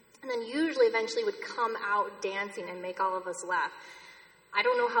 and then usually eventually would come out dancing and make all of us laugh. I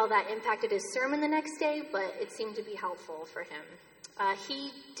don't know how that impacted his sermon the next day, but it seemed to be helpful for him. He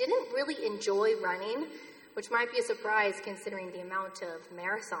didn't really enjoy running, which might be a surprise considering the amount of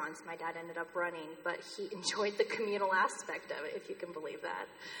marathons my dad ended up running, but he enjoyed the communal aspect of it, if you can believe that.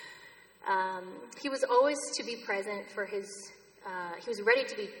 He was always to be present for his, he was ready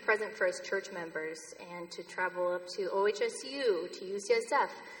to be present for his church members and to travel up to OHSU, to UCSF,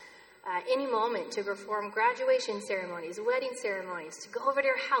 any moment to perform graduation ceremonies, wedding ceremonies, to go over to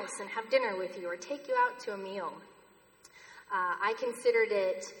your house and have dinner with you or take you out to a meal. I considered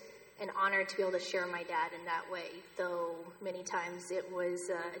it an honor to be able to share my dad in that way, though many times it was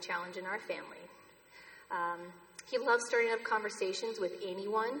a challenge in our family. He loved starting up conversations with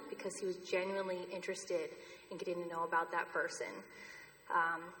anyone because he was genuinely interested in getting to know about that person.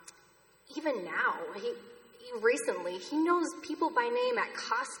 Even now, recently, he knows people by name at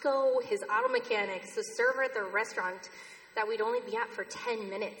Costco, his auto mechanics, the server at the restaurant that we'd only be at for 10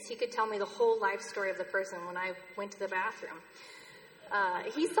 minutes. He could tell me the whole life story of the person when I went to the bathroom.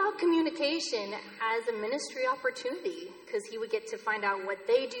 He saw communication as a ministry opportunity because he would get to find out what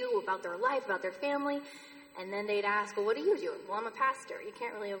they do about their life, about their family, and then they'd ask, well, what are you doing? Well, I'm a pastor. You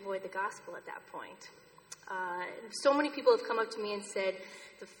can't really avoid the gospel at that point. So many people have come up to me and said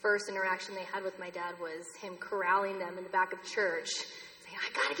the first interaction they had with my dad was him corralling them in the back of church, saying,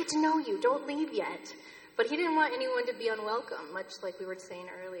 I got to get to know you. Don't leave yet. But he didn't want anyone to be unwelcome, much like we were saying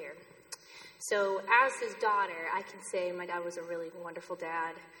earlier. So as his daughter, I can say my dad was a really wonderful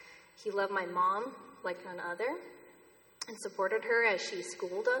dad. He loved my mom like none other and supported her as she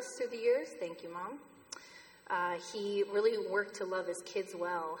schooled us through the years. Thank you, Mom. He really worked to love his kids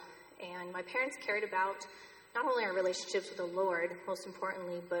well. And my parents cared about not only our relationships with the Lord, most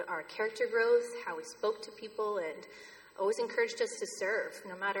importantly, but our character growth, how we spoke to people, and always encouraged us to serve,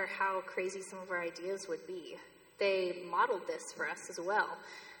 no matter how crazy some of our ideas would be. They modeled this for us as well,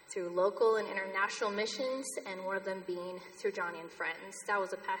 through local and international missions, and one of them being through Johnny and Friends. That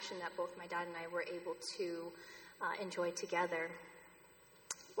was a passion that both my dad and I were able to enjoy together.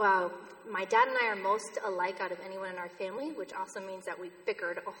 Well, my dad and I are most alike out of anyone in our family, which also means that we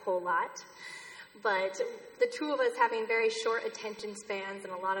bickered a whole lot. But the two of us having very short attention spans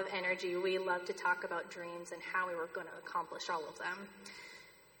and a lot of energy, we love to talk about dreams and how we were going to accomplish all of them.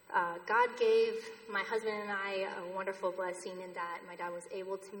 God gave my husband and I a wonderful blessing in that my dad was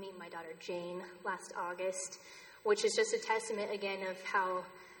able to meet my daughter Jane last August, which is just a testament again of how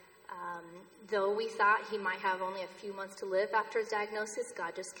though we thought he might have only a few months to live after his diagnosis,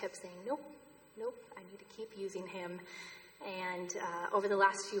 God just kept saying, nope, I need to keep using him. And over the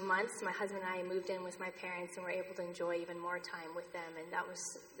last few months, my husband and I moved in with my parents and were able to enjoy even more time with them. And that was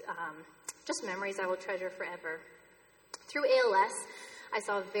just memories I will treasure forever. Through ALS, I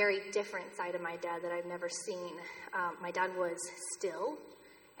saw a very different side of my dad that I've never seen. My dad was still,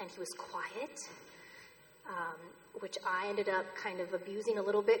 and he was quiet, which I ended up kind of abusing a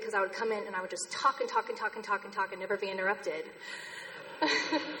little bit because I would come in and I would just talk and never be interrupted,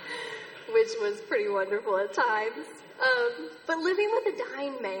 which was pretty wonderful at times. But living with a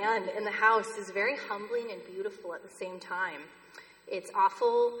dying man in the house is very humbling and beautiful at the same time. It's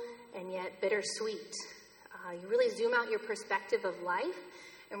awful and yet bittersweet. You really zoom out your perspective of life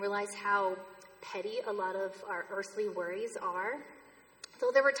and realize how petty a lot of our earthly worries are.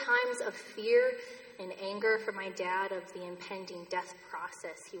 Though there were times of fear and anger for my dad of the impending death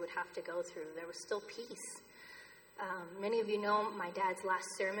process he would have to go through, there was still peace. Many of you know my dad's last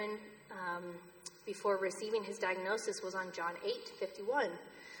sermon before receiving his diagnosis was on John 8:51.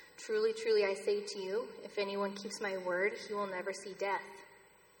 Truly, truly, I say to you, if anyone keeps my word, he will never see death.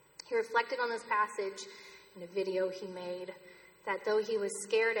 He reflected on this passage in a video he made, that though he was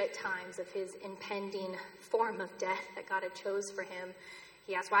scared at times of his impending form of death that God had chose for him,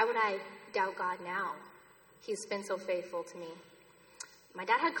 he asked, why would I doubt God now? He's been so faithful to me. My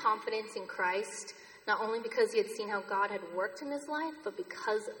dad had confidence in Christ, not only because he had seen how God had worked in his life, but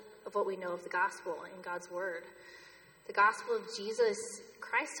because of what we know of the gospel and God's word. The gospel of Jesus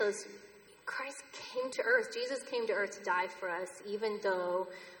Christ tells us Christ came to earth. Jesus came to earth to die for us, even though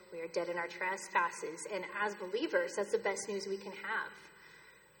we are dead in our trespasses. And as believers, that's the best news we can have.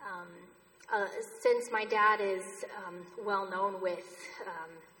 Since my dad is well known with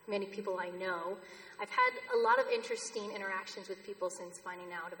many people I know, I've had a lot of interesting interactions with people since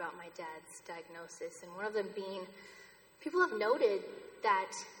finding out about my dad's diagnosis. And one of them being, people have noted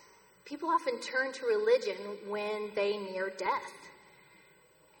that people often turn to religion when they near death.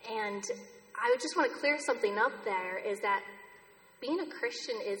 And I just want to clear something up there, is that being a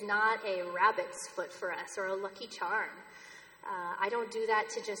Christian is not a rabbit's foot for us or a lucky charm. I don't do that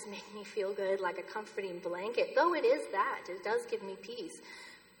to just make me feel good like a comforting blanket, though it is that. It does give me peace.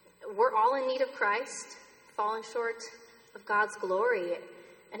 We're all in need of Christ, falling short of God's glory.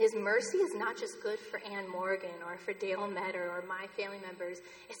 And his mercy is not just good for Ann Morgan or for Dale Meador or my family members.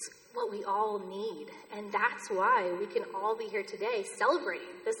 It's what we all need. And that's why we can all be here today celebrating.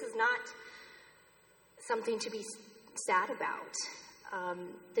 This is not something to be sad about.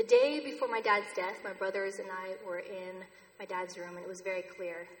 The day before my dad's death, my brothers and I were in my dad's room, and it was very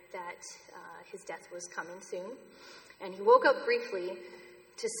clear that his death was coming soon. And he woke up briefly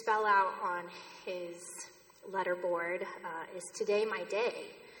to spell out on his letterboard, is today my day?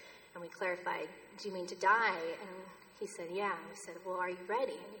 And we clarified, do you mean to die? And he said, yeah. And we said, well, are you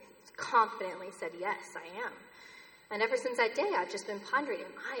ready? And he confidently said, yes, I am. And ever since that day, I've just been pondering,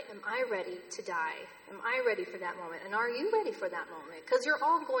 am I ready to die? Am I ready for that moment? And are you ready for that moment? Because you're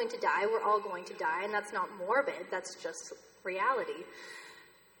all going to die. We're all going to die. And that's not morbid. That's just reality.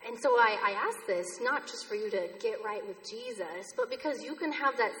 And so I ask this not just for you to get right with Jesus, but because you can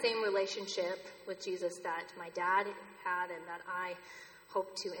have that same relationship with Jesus that my dad had and that I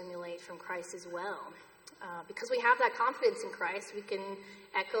hope to emulate from Christ as well. Because we have that confidence in Christ, we can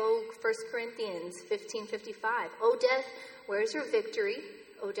echo 1 Corinthians 15:55. O death, where's your victory?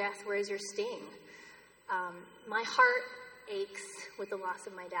 O death, where's your sting? My heart aches with the loss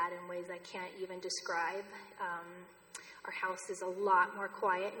of my dad in ways I can't even describe. Our house is a lot more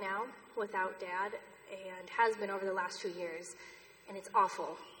quiet now without Dad, and has been over the last few years, and it's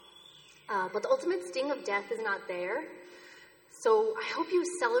awful. But the ultimate sting of death is not there. So I hope you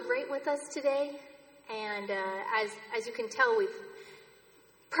celebrate with us today. And as you can tell, we've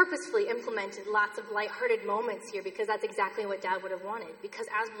purposefully implemented lots of lighthearted moments here because that's exactly what Dad would have wanted. Because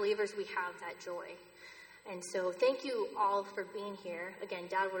as believers, we have that joy. And so thank you all for being here. Again,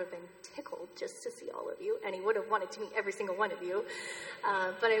 Dad would have been tickled just to see all of you, and he would have wanted to meet every single one of you.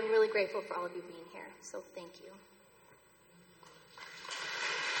 But I'm really grateful for all of you being here. So thank you.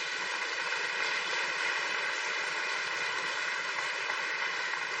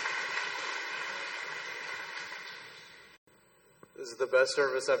 This is the best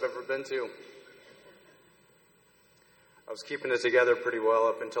service I've ever been to. I was keeping it together pretty well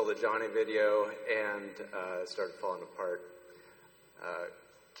up until the Johnny video, and it started falling apart.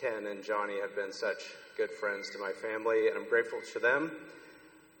 Ken and Johnny have been such good friends to my family, and I'm grateful to them.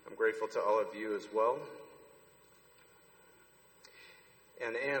 I'm grateful to all of you as well.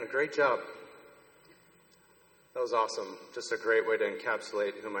 And Anne, great job. That was awesome. Just a great way to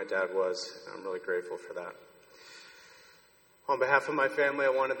encapsulate who my dad was. I'm really grateful for that. On behalf of my family, I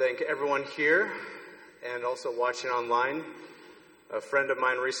want to thank everyone here and also watching online. A friend of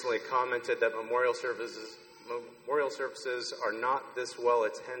mine recently commented that memorial services are not this well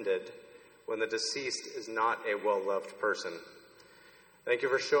attended when the deceased is not a well-loved person. Thank you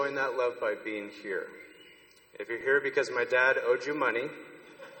for showing that love by being here. If you're here because my dad owed you money,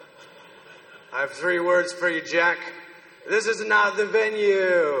 I have 3 words for you, Jack. This is not the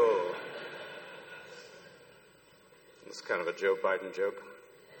venue. It's kind of a Joe Biden joke.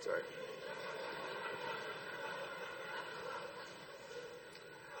 Sorry.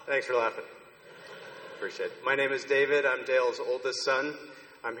 Thanks for laughing. Appreciate it. My name is David. I'm Dale's oldest son.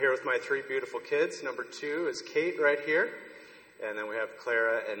 I'm here with my 3 beautiful kids. Number 2 is Kate right here. And then we have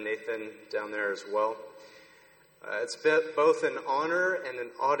Clara and Nathan down there as well. It's been both an honor and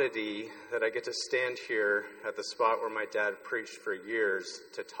an oddity that I get to stand here at the spot where my dad preached for years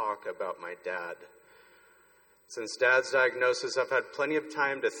to talk about my dad. Since Dad's diagnosis, I've had plenty of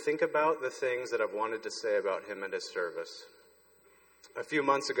time to think about the things that I've wanted to say about him and his service. A few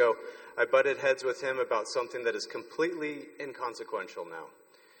months ago, I butted heads with him about something that is completely inconsequential now.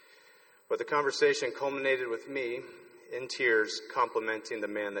 But the conversation culminated with me, in tears, complimenting the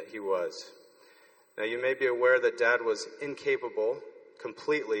man that he was. Now, you may be aware that Dad was incapable,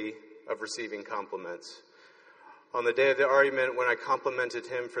 completely, of receiving compliments. On the day of the argument, when I complimented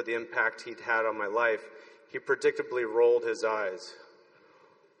him for the impact he'd had on my life, he predictably rolled his eyes.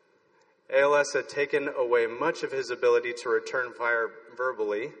 ALS had taken away much of his ability to return fire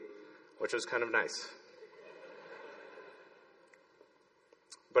verbally, which was kind of nice.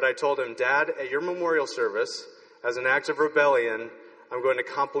 But I told him, Dad, at your memorial service, as an act of rebellion, I'm going to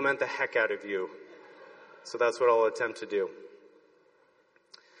compliment the heck out of you. So that's what I'll attempt to do.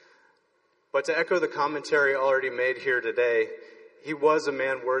 But to echo the commentary already made here today, he was a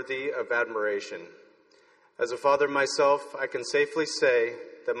man worthy of admiration. As a father myself, I can safely say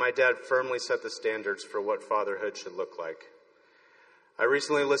that my dad firmly set the standards for what fatherhood should look like. I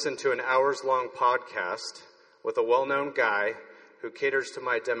recently listened to an hours-long podcast with a well-known guy who caters to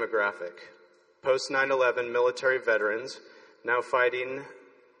my demographic, post-9/11 military veterans now fighting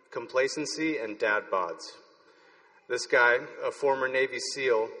complacency and dad bods. This guy, a former Navy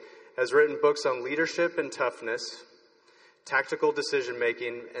SEAL, has written books on leadership and toughness, tactical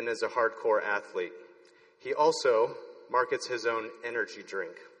decision-making, and is a hardcore athlete. He also markets his own energy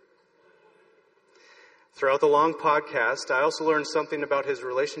drink. Throughout the long podcast, I also learned something about his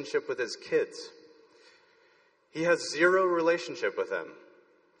relationship with his kids. He has 0 relationship with them.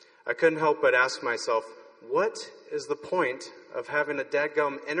 I couldn't help but ask myself, what is the point of having a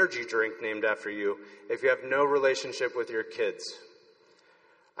dadgum energy drink named after you if you have no relationship with your kids?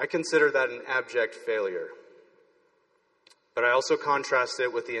 I consider that an abject failure. But I also contrast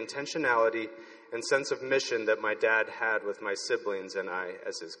it with the intentionality and sense of mission that my dad had with my siblings and I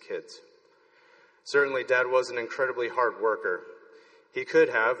as his kids. Certainly, Dad was an incredibly hard worker. He could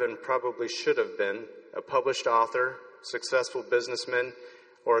have and probably should have been a published author, successful businessman,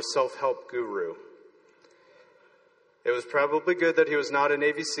 or a self-help guru. It was probably good that he was not a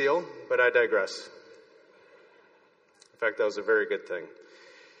Navy SEAL, but I digress. In fact, that was a very good thing.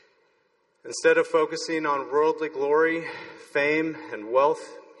 Instead of focusing on worldly glory, fame, and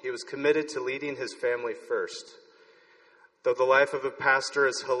wealth, he was committed to leading his family first. Though the life of a pastor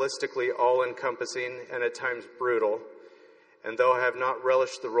is holistically all-encompassing and at times brutal, and though I have not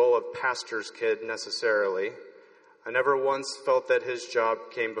relished the role of pastor's kid necessarily, I never once felt that his job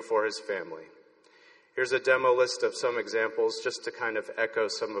came before his family. Here's a demo list of some examples just to kind of echo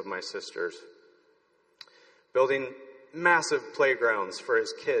some of my sisters. Building massive playgrounds for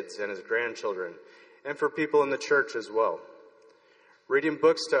his kids and his grandchildren, and for people in the church as well. Reading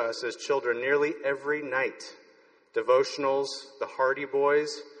books to us as children nearly every night. Devotionals, The Hardy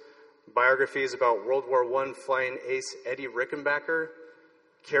Boys, biographies about World War I flying ace Eddie Rickenbacker,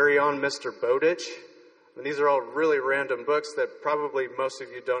 Carry On, Mr. Bowditch. These are all really random books that probably most of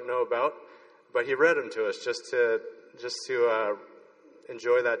you don't know about, but he read them to us just to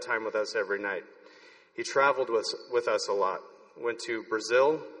enjoy that time with us every night. He traveled with us a lot. Went to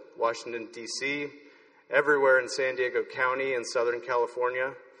Brazil, Washington, D.C., everywhere in San Diego County in Southern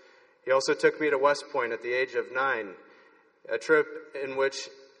California. He also took me to West Point at the age of 9, a trip in which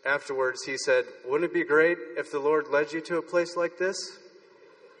afterwards he said, "Wouldn't it be great if the Lord led you to a place like this?"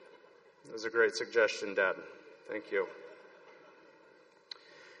 That was a great suggestion, Dad. Thank you.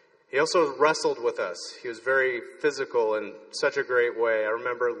 He also wrestled with us. He was very physical in such a great way. I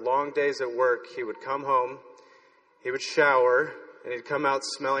remember long days at work, he would come home, he would shower, and he'd come out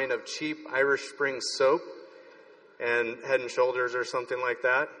smelling of cheap Irish Spring soap and Head and Shoulders or something like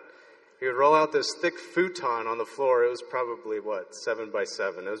that. He would roll out this thick futon on the floor. It was probably, 7 by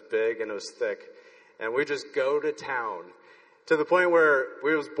 7. It was big and it was thick. And we'd just go to town to the point where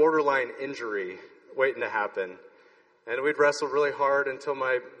it was borderline injury waiting to happen. And we'd wrestle really hard until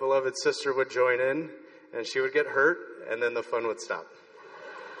my beloved sister would join in, and she would get hurt, and then the fun would stop.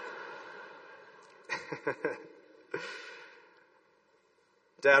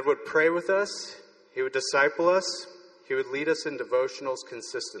 Dad would pray with us. He would disciple us. He would lead us in devotionals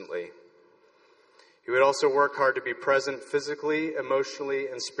consistently. He would also work hard to be present physically, emotionally,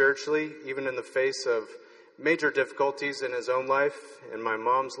 and spiritually, even in the face of major difficulties in his own life, in my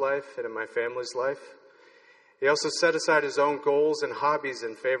mom's life, and in my family's life. He also set aside his own goals and hobbies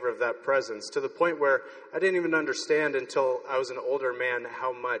in favor of that presence, to the point where I didn't even understand until I was an older man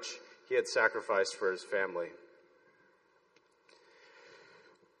how much he had sacrificed for his family.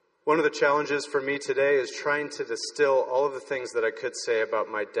 One of the challenges for me today is trying to distill all of the things that I could say about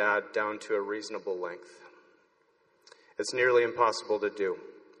my dad down to a reasonable length. It's nearly impossible to do.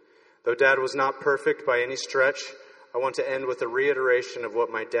 Though Dad was not perfect by any stretch, I want to end with a reiteration of what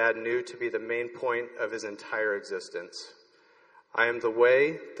my dad knew to be the main point of his entire existence. I am the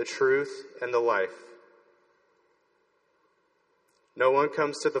way, the truth, and the life. No one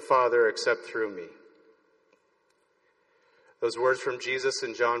comes to the Father except through me. Those words from Jesus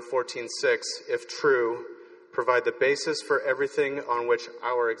in John 14:6, if true, provide the basis for everything on which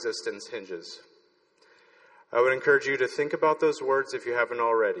our existence hinges. I would encourage you to think about those words if you haven't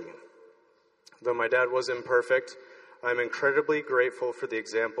already. Though my dad was imperfect, I'm incredibly grateful for the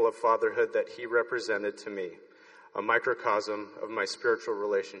example of fatherhood that he represented to me, a microcosm of my spiritual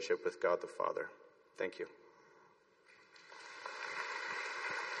relationship with God the Father. Thank you.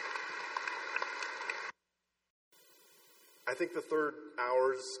 I think the third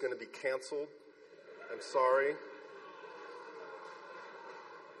hour is going to be canceled. I'm sorry.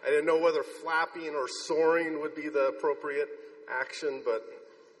 I didn't know whether flapping or soaring would be the appropriate action, but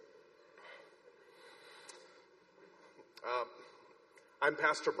I'm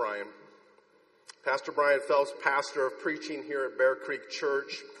Pastor Brian. Pastor Brian Phelps, pastor of preaching here at Bear Creek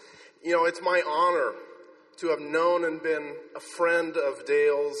Church. You know, it's my honor to have known and been a friend of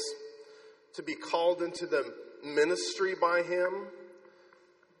Dale's, to be called into the ministry by him,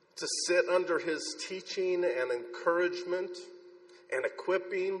 to sit under his teaching and encouragement and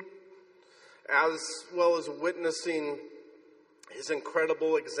equipping, as well as witnessing his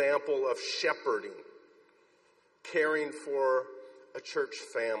incredible example of shepherding, caring for a church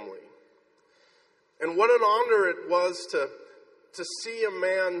family. And what an honor it was to see a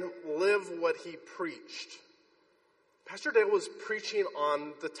man live what he preached. Pastor Dale was preaching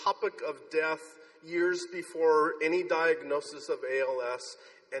on the topic of death years before any diagnosis of ALS,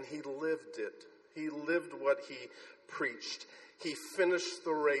 and he lived it. He lived what he preached. He finished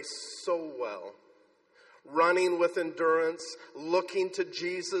the race so well. running with endurance, looking to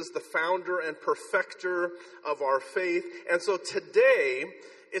Jesus, the founder and perfecter of our faith. And so today,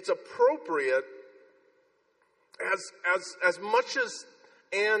 it's appropriate, as much as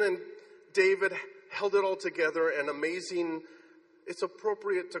Anne and David held it all together and amazing, it's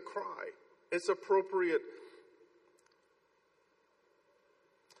appropriate to cry. It's appropriate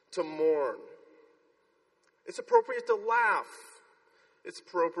to mourn. It's appropriate to laugh. It's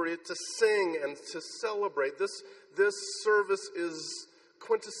appropriate to sing and to celebrate. This service is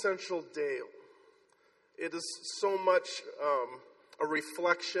quintessential Dale. It is so much a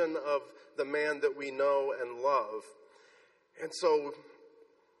reflection of the man that we know and love. And so,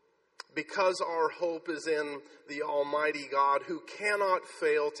 because our hope is in the Almighty God, who cannot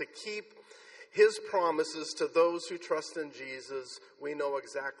fail to keep His promises to those who trust in Jesus, we know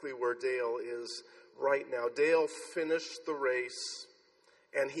exactly where Dale is right now. Dale finished the race,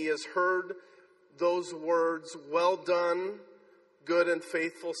 and he has heard those words, "Well done, good and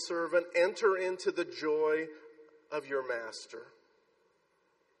faithful servant. Enter into the joy of your master."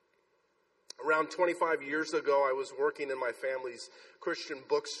 Around 25 years ago, I was working in my family's Christian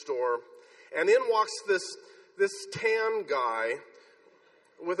bookstore, and in walks this tan guy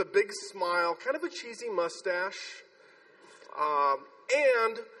with a big smile, kind of a cheesy mustache,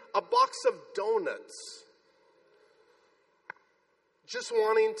 and a box of donuts, just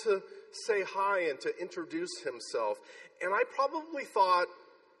wanting to say hi and to introduce himself. And I probably thought,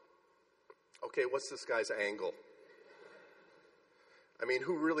 okay, what's this guy's angle? I mean,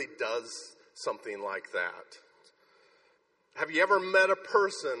 who really does something like that? Have you ever met a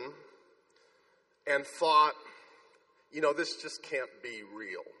person and thought, this just can't be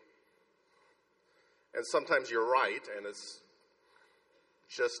real? And sometimes you're right, and it's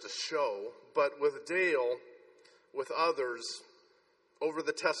just a show. But with Dale, with others, over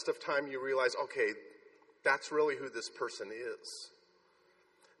the test of time, you realize, okay, that's really who this person is.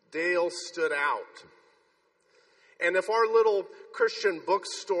 Dale stood out. And if our little Christian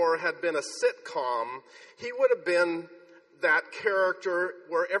bookstore had been a sitcom, he would have been that character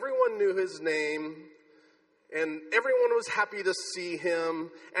where everyone knew his name and everyone was happy to see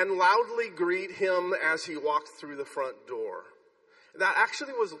him and loudly greet him as he walked through the front door. That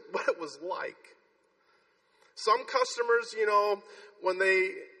actually was what it was like. Some customers,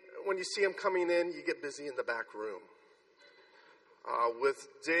 when you see him coming in, you get busy in the back room. With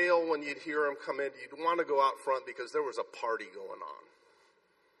Dale, when you'd hear him come in, you'd want to go out front because there was a party going on.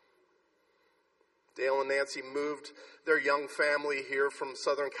 Dale and Nancy moved their young family here from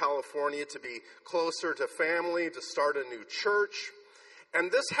Southern California to be closer to family, to start a new church. And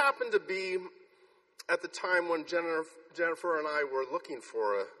this happened to be at the time when Jennifer and I were looking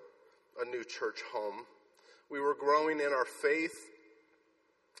for a new church home. We were growing in our faith,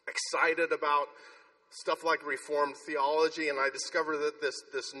 excited about stuff like Reformed theology, and I discovered that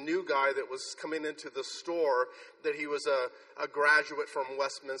this new guy that was coming into the store, that he was a graduate from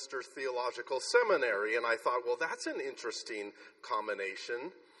Westminster Theological Seminary. And I thought, well, that's an interesting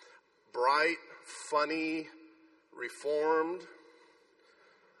combination. Bright, funny, Reformed.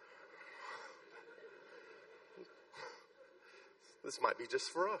 This might be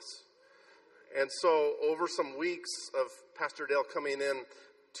just for us. And so over some weeks of Pastor Dale coming in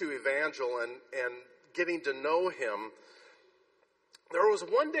to Evangel and getting to know him, there was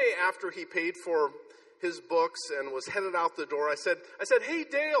one day after he paid for his books and was headed out the door, I said, "Hey,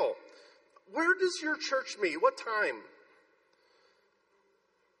 Dale, where does your church meet? What time?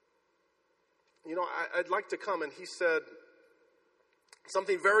 I'd like to come." And he said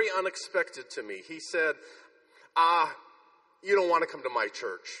something very unexpected to me. He said, "You don't want to come to my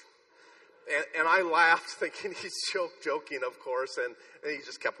church." And I laughed, thinking he's joking, of course, and he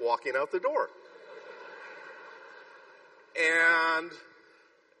just kept walking out the door. And,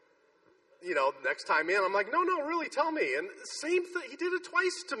 next time in, I'm like, no, really, tell me. And same thing, he did it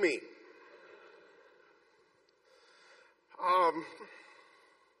twice to me.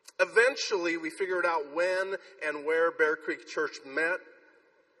 Eventually, we figured out when and where Bear Creek Church met.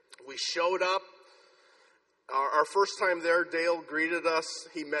 We showed up. Our first time there, Dale greeted us.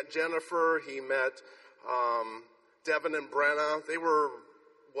 He met Jennifer. He met Devin and Brenna. They were,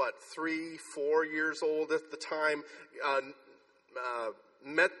 3-4 years old at the time.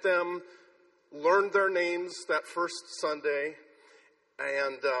 Met them, learned their names that first Sunday,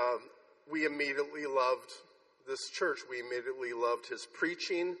 and we immediately loved this church. We immediately loved his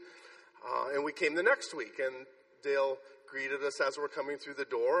preaching, and we came the next week, and Dale greeted us as we're coming through the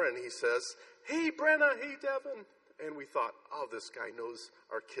door, and he says, "Hey, Brenna, hey, Devin." And we thought, oh, this guy knows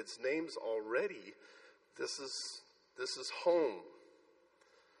our kids' names already. This is home.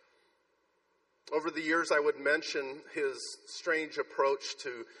 Over the years, I would mention his strange approach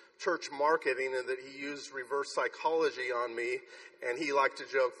to church marketing and that he used reverse psychology on me, and he liked to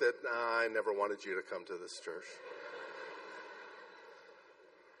joke that, I never wanted you to come to this church.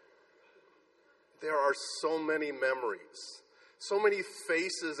 There are so many memories, so many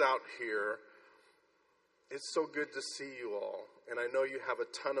faces out here. It's so good to see you all, and I know you have a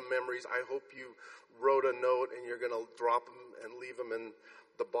ton of memories. I hope you wrote a note and you're going to drop them and leave them in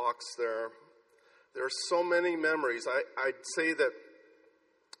the box there. There are so many memories. I'd say that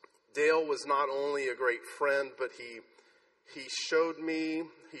Dale was not only a great friend, but he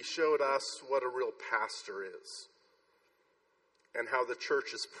showed us what a real pastor is and how the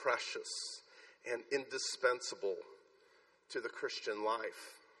church is precious and indispensable to the Christian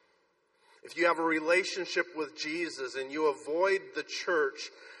life. If you have a relationship with Jesus and you avoid the church,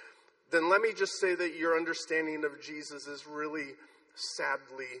 then let me just say that your understanding of Jesus is really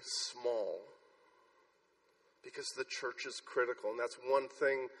sadly small. Because the church is critical, and that's one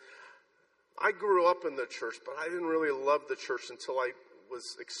thing. I grew up in the church, but I didn't really love the church until I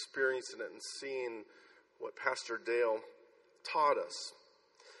was experiencing it and seeing what Pastor Dale taught us.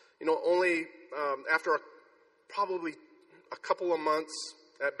 You know, only after probably a couple of months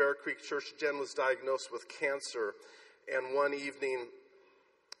at Bear Creek Church, Jen was diagnosed with cancer, and one evening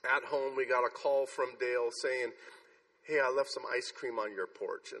at home we got a call from Dale saying, "Hey, I left some ice cream on your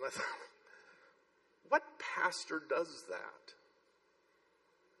porch." And I thought, what pastor does that?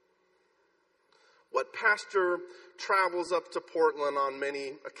 What pastor travels up to Portland on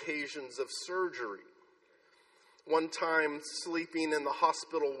many occasions of surgery? One time sleeping in the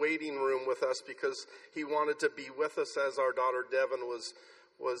hospital waiting room with us because he wanted to be with us as our daughter Devin was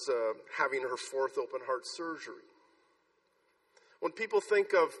having her 4th open heart surgery. When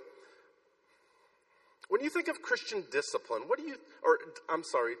you think of Christian discipline,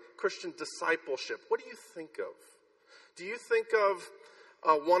 Christian discipleship, what do you think of? Do you think of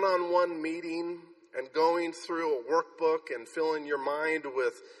a one-on-one meeting and going through a workbook and filling your mind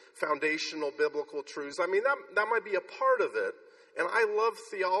with foundational biblical truths? I mean, that might be a part of it. And I love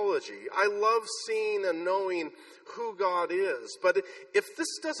theology. I love seeing and knowing who God is. But if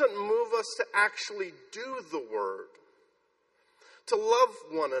this doesn't move us to actually do the word, to love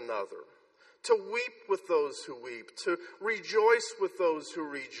one another, to weep with those who weep, to rejoice with those who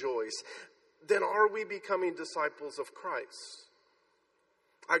rejoice, then are we becoming disciples of Christ?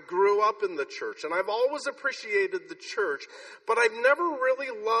 I grew up in the church, and I've always appreciated the church, but I've never really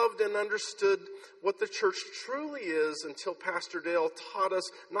loved and understood what the church truly is until Pastor Dale taught us,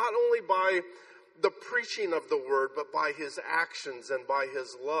 not only by the preaching of the word, but by his actions and by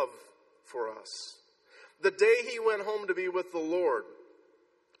his love for us. The day he went home to be with the Lord,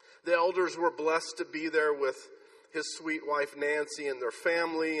 the elders were blessed to be there with his sweet wife Nancy and their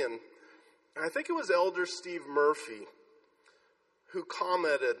family, and I think it was Elder Steve Murphy who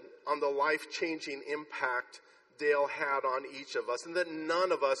commented on the life-changing impact Dale had on each of us, and that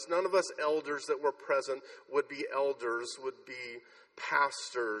none of us elders that were present would be elders, would be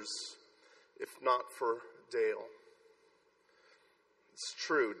pastors, if not for Dale. It's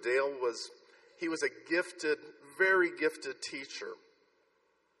true, Dale was a gifted, very gifted teacher,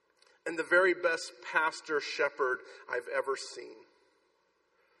 and the very best pastor shepherd I've ever seen.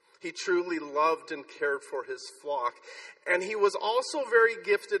 He truly loved and cared for his flock. And he was also very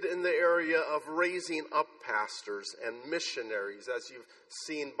gifted in the area of raising up pastors and missionaries, as you've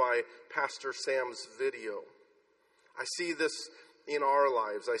seen by Pastor Sam's video. I see this in our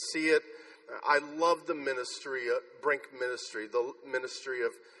lives. I see it. I love the ministry, Brink Ministry, the ministry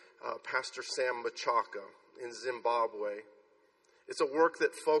of Pastor Sam Machaka in Zimbabwe. It's a work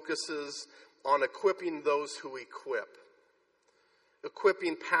that focuses on equipping those who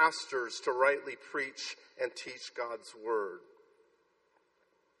equipping pastors to rightly preach and teach God's word.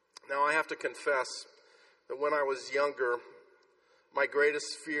 Now, I have to confess that when I was younger, my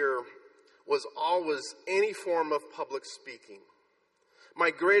greatest fear was always any form of public speaking.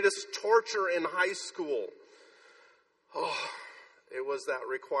 My greatest torture in high school, it was that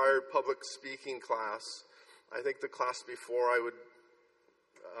required public speaking class. I think the class before I would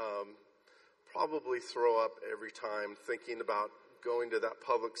probably throw up every time thinking about going to that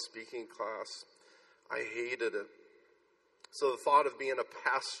public speaking class. I hated it. So the thought of being a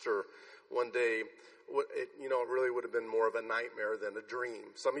pastor one day, it really would have been more of a nightmare than a dream.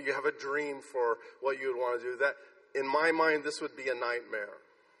 Some of you have a dream for what you would want to do. That, in my mind, this would be a nightmare.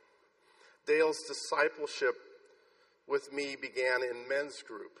 Dale's discipleship with me began in men's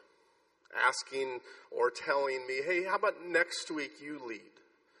group, asking or telling me, "Hey, how about next week you lead?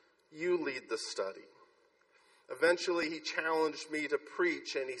 You lead the study." Eventually, he challenged me to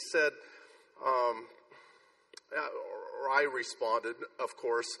preach, and he said, Or I responded, of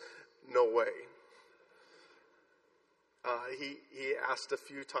course, no way. He asked a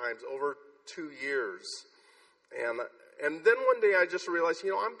few times, over 2 years. And then one day I just realized,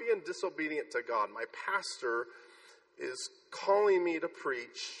 I'm being disobedient to God. My pastor is calling me to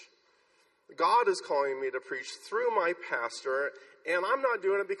preach. God is calling me to preach through my pastor, and I'm not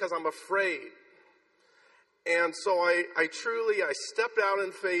doing it because I'm afraid. And so I stepped out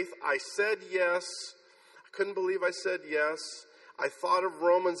in faith. I said yes. I couldn't believe I said yes. I thought of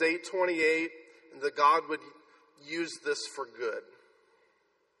Romans 8:28, and that God would use this for good.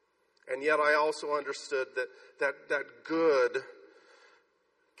 And yet I also understood that good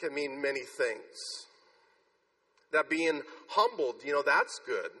can mean many things. That being humbled, that's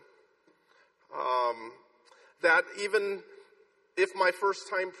good. That even if my first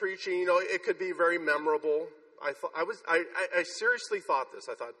time preaching, it could be very memorable. I seriously thought this.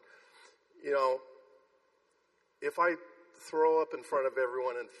 I thought, if I throw up in front of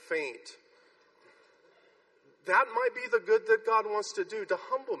everyone and faint, that might be the good that God wants to do, to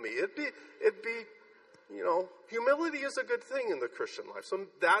humble me. It'd be, humility is a good thing in the Christian life. So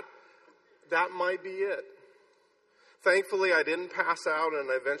that might be it. Thankfully, I didn't pass out, and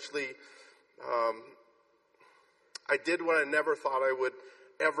eventually, I did what I never thought I would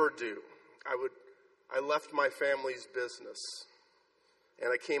ever do. I left my family's business,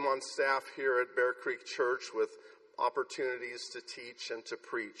 and I came on staff here at Bear Creek Church with opportunities to teach and to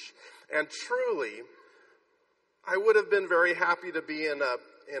preach. And truly, I would have been very happy to be in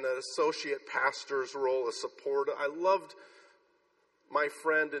an associate pastor's role, a supporter. I loved my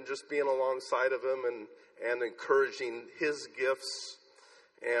friend and just being alongside of him and encouraging his gifts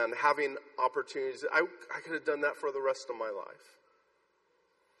and having opportunities. I could have done that for the rest of my life.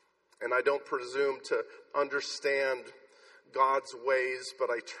 And I don't presume to understand God's ways, but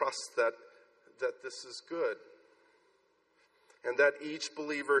I trust that this is good. And that each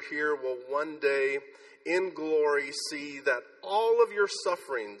believer here will one day in glory see that all of your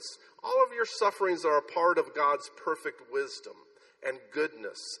sufferings are a part of God's perfect wisdom and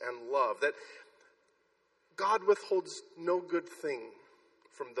goodness and love. That God withholds no good thing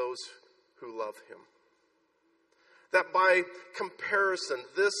from those who love him. That by comparison,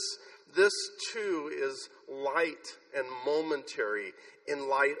 this too is light and momentary in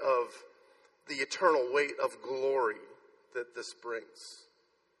light of the eternal weight of glory that this brings.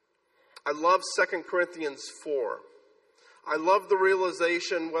 I love 2 Corinthians 4. I love the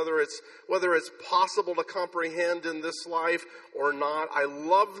realization, whether it's possible to comprehend in this life or not. I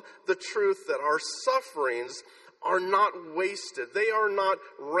love the truth that our sufferings are not wasted. They are not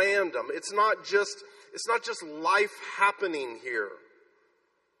random. It's not just life happening here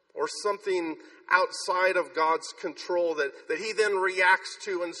or something outside of God's control that he then reacts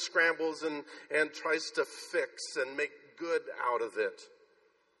to and scrambles and tries to fix and make good out of it.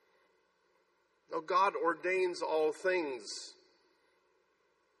 No, God ordains all things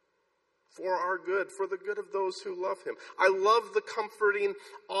for our good, for the good of those who love him. I love the comforting,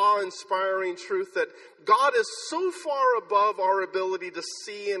 awe-inspiring truth that God is so far above our ability to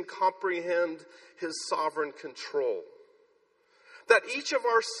see and comprehend his sovereign control. That each of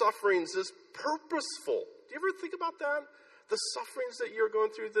our sufferings is purposeful. Do you ever think about that? The sufferings that you're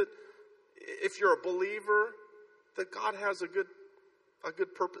going through, that if you're a believer, that God has a good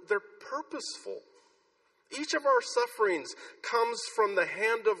purpose. They're purposeful. Each of our sufferings comes from the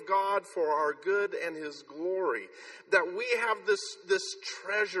hand of God for our good and his glory. That we have this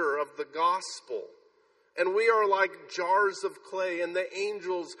treasure of the gospel. And we are like jars of clay, and the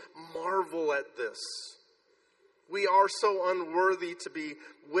angels marvel at this. We are so unworthy to be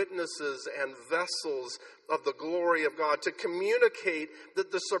witnesses and vessels of the glory of God, to communicate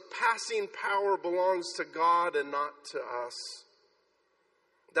that the surpassing power belongs to God and not to us.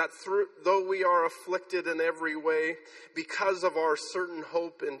 That though we are afflicted in every way, because of our certain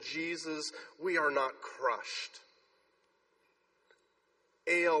hope in Jesus, we are not crushed.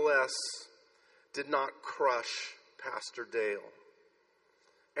 ALS did not crush Pastor Dale.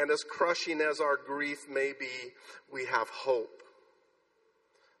 And as crushing as our grief may be, we have hope.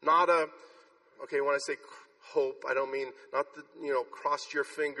 When I say hope, I don't mean not the, cross your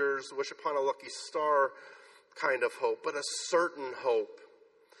fingers, wish upon a lucky star kind of hope, but a certain hope,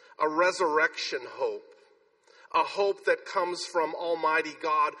 a resurrection hope, a hope that comes from Almighty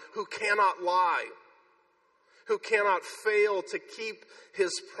God who cannot lie, who cannot fail to keep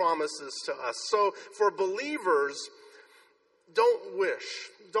his promises to us. So for believers, don't wish,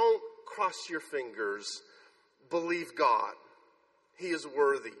 don't cross your fingers, believe God. He is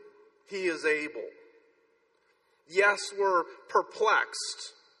worthy. He is able. Yes, we're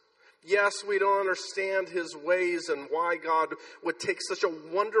perplexed. Yes, we don't understand his ways and why God would take such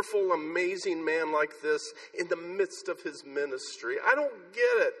a wonderful, amazing man like this in the midst of his ministry. I don't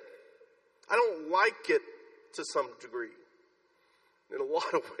get it. I don't like it to some degree, in a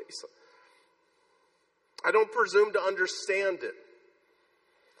lot of ways. I don't presume to understand it.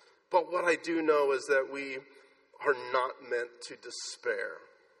 But what I do know is that we are not meant to despair.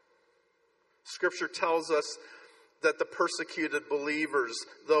 Scripture tells us that the persecuted believers,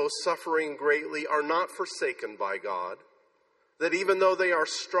 though suffering greatly, are not forsaken by God. That even though they are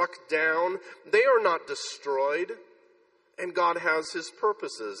struck down, they are not destroyed. And God has his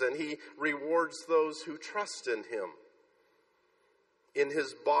purposes, and he rewards those who trust in him. In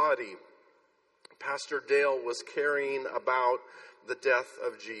his body, Pastor Dale was carrying about the death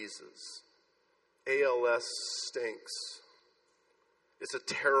of Jesus. ALS stinks. It's a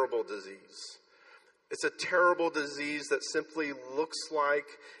terrible disease. It's a terrible disease that simply looks like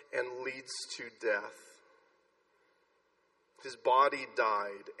and leads to death. His body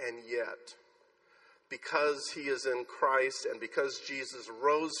died, and yet, because he is in Christ and because Jesus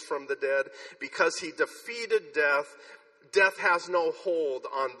rose from the dead, because he defeated death, death has no hold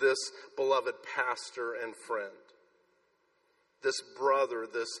on this beloved pastor and friend. This brother,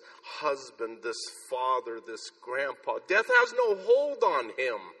 this husband, this father, this grandpa. Death has no hold on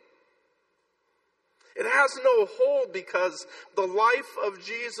him. It has no hold because the life of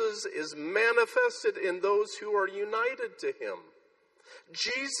Jesus is manifested in those who are united to him.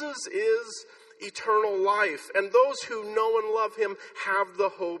 Jesus is eternal life, and those who know and love him have the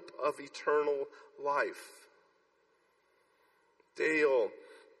hope of eternal life. Dale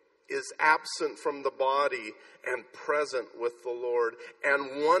is absent from the body and present with the Lord.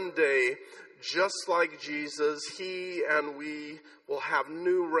 And one day, just like Jesus, he and we will have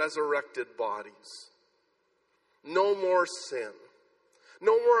new resurrected bodies. No more sin.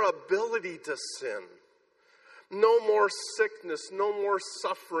 No more ability to sin. No more sickness. No more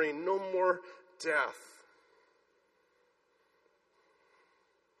suffering. No more death.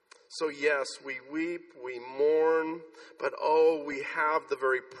 So yes, we weep, we mourn, but oh, we have the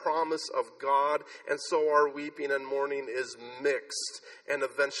very promise of God, and so our weeping and mourning is mixed and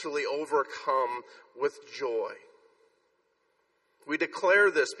eventually overcome with joy. We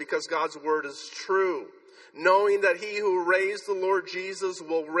declare this because God's word is true, knowing that he who raised the Lord Jesus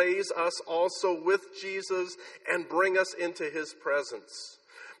will raise us also with Jesus and bring us into his presence.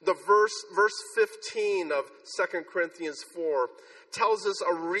 The verse 15 of 2 Corinthians 4 tells us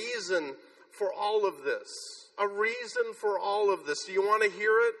a reason for all of this. A reason for all of this. Do you want to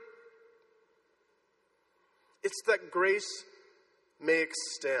hear it? It's that grace may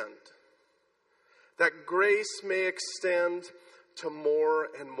extend. That grace may extend to more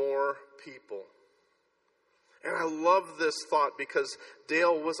and more people. And I love this thought because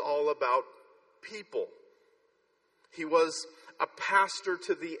Dale was all about people. He was a pastor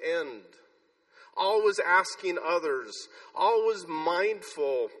to the end. Always asking others, always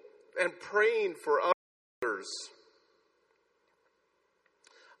mindful and praying for others.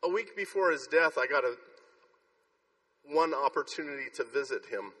 A week before his death, I got one opportunity to visit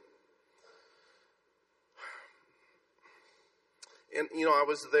him. And, I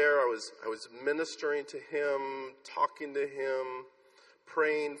was there, I was ministering to him, talking to him,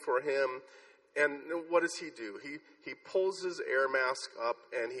 praying for him. And what does he do? He pulls his air mask up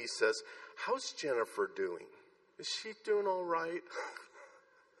and he says, "How's Jennifer doing? Is she doing all right?"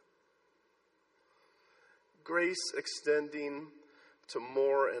 Grace extending to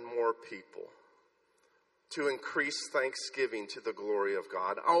more and more people, to increase thanksgiving to the glory of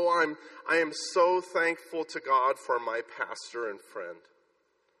God. Oh, I am so thankful to God for my pastor and friend.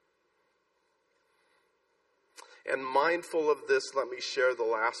 And mindful of this, let me share the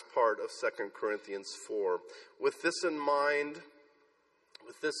last part of 2 Corinthians 4. With this in mind,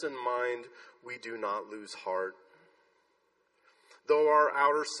 we do not lose heart. Though our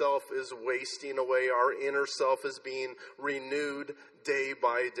outer self is wasting away, our inner self is being renewed day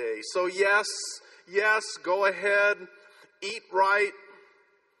by day. So yes, go ahead, eat right,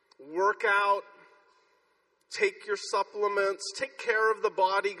 work out, take your supplements, take care of the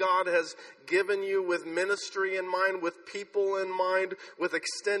body God has given you with ministry in mind, with people in mind, with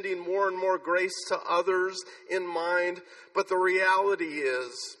extending more and more grace to others in mind. But the reality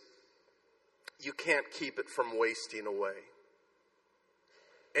is, you can't keep it from wasting away.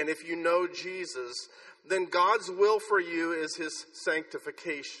 And if you know Jesus, then God's will for you is his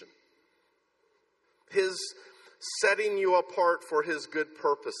sanctification. His setting you apart for his good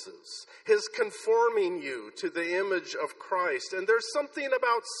purposes. His conforming you to the image of Christ. And there's something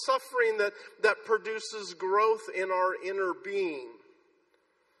about suffering that produces growth in our inner being.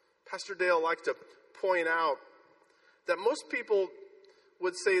 Pastor Dale liked to point out that most people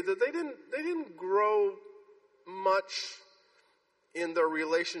would say that they didn't grow much in their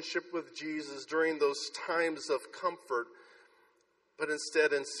relationship with Jesus during those times of comfort, but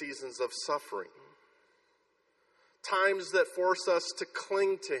instead in seasons of suffering. Times that force us to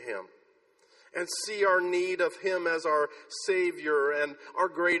cling to Him and see our need of Him as our Savior and our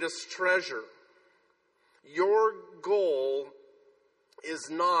greatest treasure. Your goal is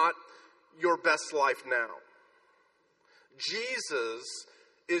not your best life now. Jesus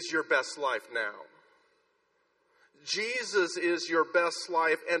is your best life now. Jesus is your best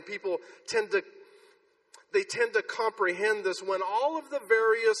life, and people tend to comprehend this when all of the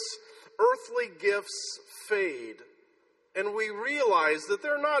various earthly gifts fade, and we realize that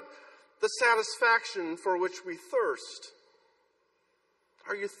they're not the satisfaction for which we thirst.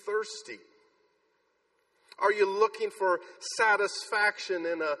 Are you thirsty? Are you looking for satisfaction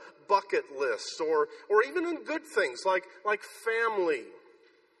in a bucket list or even in good things like family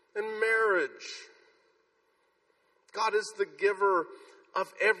and marriage? God is the giver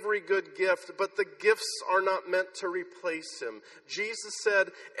of every good gift, but the gifts are not meant to replace Him. Jesus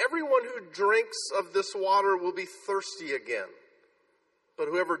said, "Everyone who drinks of this water will be thirsty again. But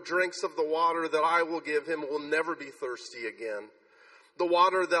whoever drinks of the water that I will give him will never be thirsty again. The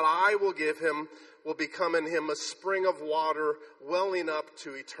water that I will give him will become in him a spring of water welling up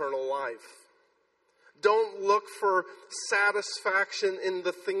to eternal life." Don't look for satisfaction in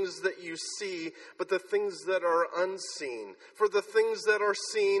the things that you see, but the things that are unseen. For the things that are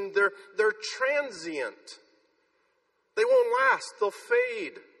seen, they're transient. They won't last. They'll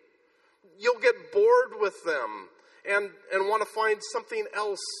fade. You'll get bored with them and want to find something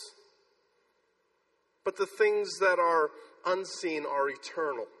else. But the things that are unseen are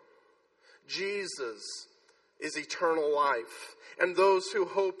eternal. Jesus is eternal life. And those who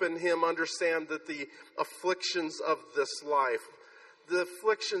hope in Him understand that the afflictions of this life,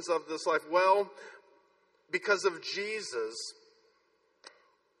 well, because of Jesus,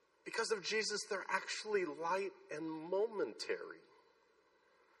 they're actually light and momentary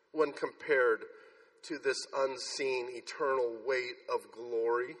when compared to this unseen eternal weight of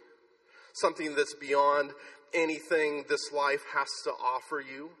glory, something that's beyond anything this life has to offer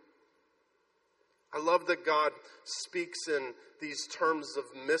you. I love that God speaks in these terms of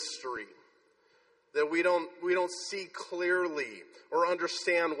mystery, that we don't see clearly or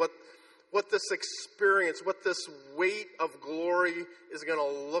understand what this experience, what this weight of glory is going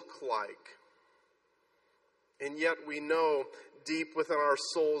to look like. And yet we know deep within our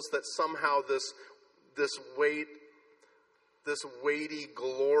souls that somehow this weighty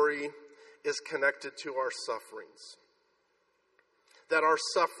glory is connected to our sufferings. That our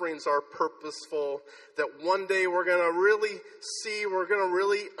sufferings are purposeful, that one day we're going to really see, we're going to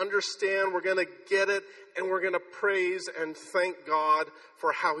really understand, we're going to get it, and we're going to praise and thank God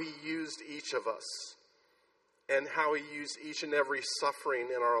for how He used each of us and how He used each and every suffering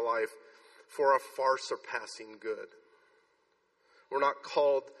in our life for a far surpassing good. We're not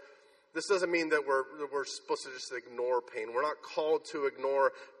called, this doesn't mean that we're supposed to just ignore pain. We're not called to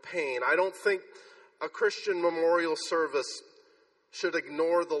ignore pain. I don't think a Christian memorial service should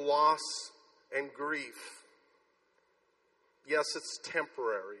ignore the loss and grief. Yes, it's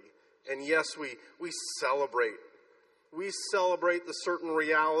temporary. And yes, we celebrate. We celebrate the certain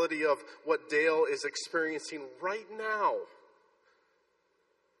reality of what Dale is experiencing right now.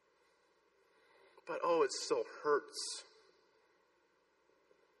 But it still hurts.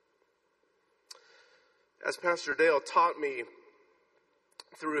 As Pastor Dale taught me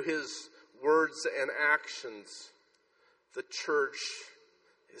through his words and actions, the church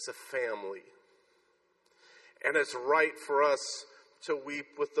is a family. And it's right for us to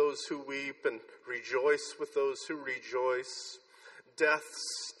weep with those who weep and rejoice with those who rejoice. Death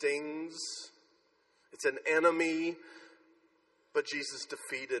stings. It's an enemy, but Jesus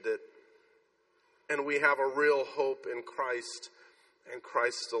defeated it. And we have a real hope in Christ and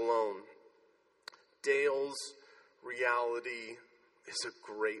Christ alone. Dale's reality is a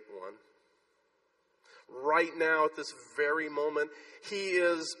great one. Right now, at this very moment, he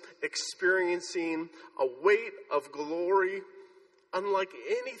is experiencing a weight of glory unlike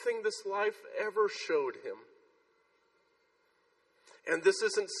anything this life ever showed him. And this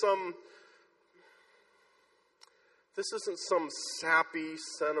isn't some sappy,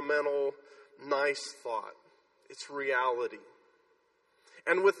 sentimental, nice thought. It's reality.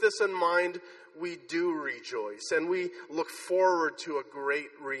 And with this in mind, we do rejoice, and we look forward to a great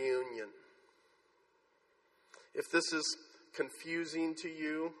reunion. If this is confusing to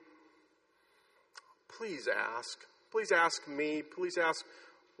you, please ask. Please ask me. Please ask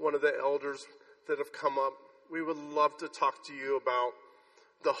one of the elders that have come up, we would love to talk to you about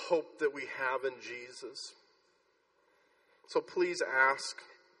the hope that we have in Jesus. So please ask.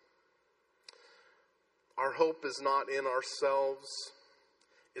 Our hope is not in ourselves.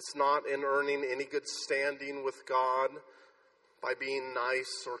 It's not in earning any good standing with God by being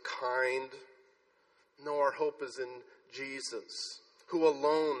nice or kind. No, our hope is in Jesus, who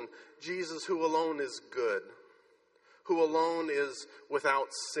alone is good, who alone is without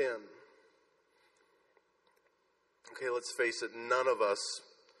sin. Okay, let's face it, none of us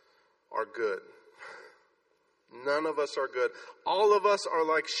are good. None of us are good. All of us are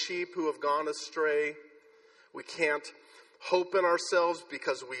like sheep who have gone astray. We can't hope in ourselves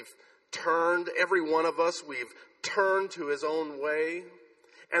because every one of us, we've turned to his own way.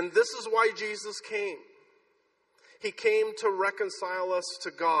 And this is why Jesus came. He came to reconcile us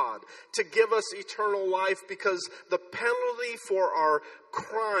to God, to give us eternal life, because the penalty for our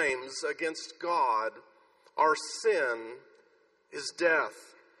crimes against God, our sin, is death.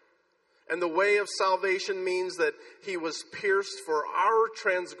 And the way of salvation means that he was pierced for our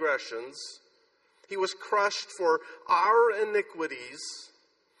transgressions. He was crushed for our iniquities.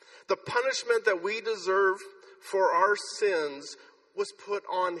 The punishment that we deserve for our sins was put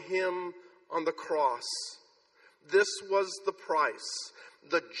on him on the cross. This was the price,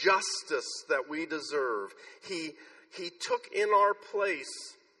 the justice that we deserve. He took in our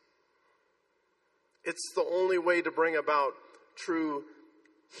place. It's the only way to bring about true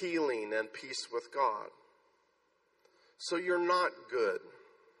healing and peace with God. So you're not good,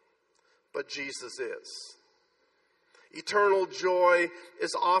 but Jesus is. Eternal joy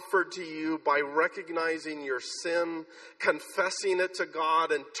is offered to you by recognizing your sin, confessing it to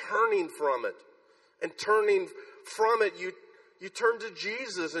God, and turning from it. And turning from it, you turn to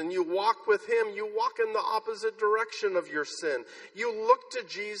Jesus and you walk with him. You walk in the opposite direction of your sin. You look to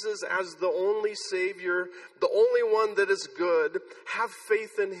Jesus as the only Savior, the only one that is good. Have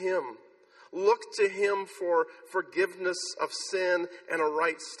faith in him. Look to him for forgiveness of sin and a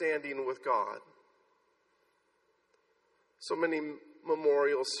right standing with God. So many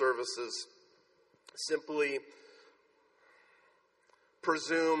memorial services simply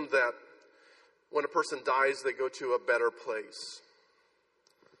presume that when a person dies, they go to a better place.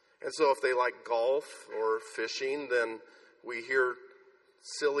 And so if they like golf or fishing, then we hear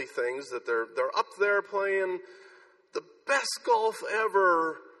silly things that they're up there playing the best golf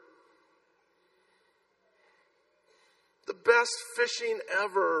ever, the best fishing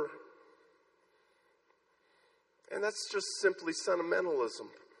ever. And that's just simply sentimentalism.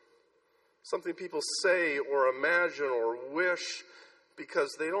 Something people say or imagine or wish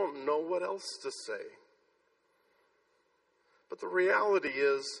because they don't know what else to say. But the reality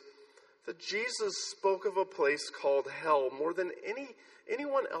is that Jesus spoke of a place called hell more than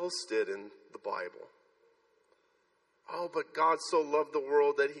anyone else did in the Bible. Oh, but God so loved the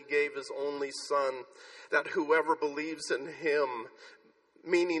world that he gave his only Son, that whoever believes in him,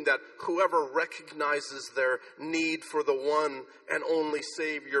 meaning that whoever recognizes their need for the one and only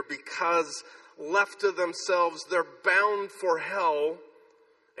Savior, because left to themselves, they're bound for hell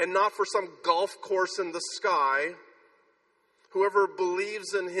and not for some golf course in the sky. Whoever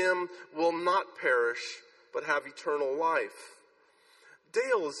believes in him will not perish, but have eternal life.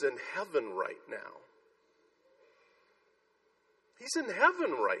 Dale is in heaven right now. He's in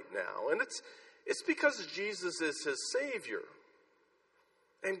heaven right now. And it's because Jesus is his Savior.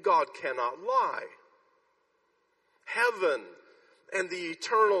 And God cannot lie. Heaven and the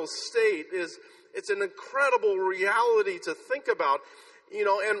eternal state it's an incredible reality to think about. You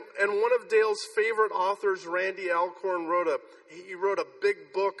know, and one of Dale's favorite authors, Randy Alcorn, wrote a big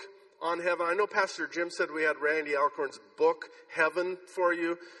book on heaven. I know Pastor Jim said we had Randy Alcorn's book, Heaven, for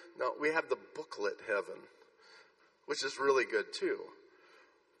you. No, we have the booklet, Heaven, which is really good too.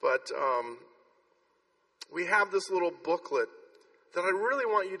 But we have this little booklet that I really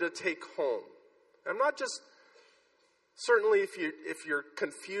want you to take home. I'm not just, certainly if you're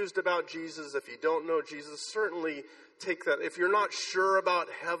confused about Jesus, if you don't know Jesus, certainly take that. If you're not sure about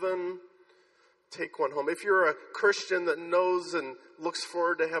heaven, take one home. If you're a Christian that knows and looks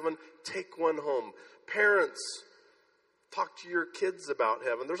forward to heaven, take one home. Parents, talk to your kids about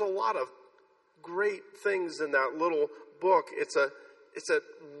heaven. There's a lot of great things in that little book. It's a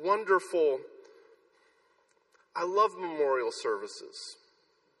wonderful, I love memorial services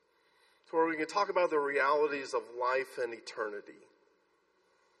where we can talk about the realities of life and eternity.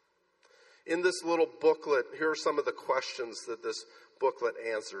 In this little booklet, here are some of the questions that this booklet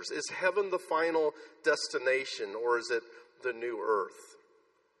answers. Is heaven the final destination, or is it the new earth?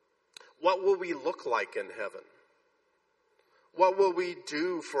 What will we look like in heaven? What will we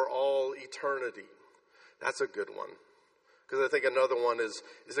do for all eternity? That's a good one. Because I think another one is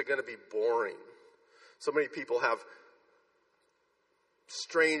it going to be boring? So many people have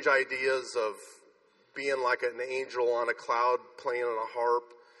strange ideas of being like an angel on a cloud playing on a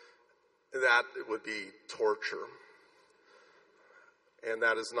harp. That would be torture. And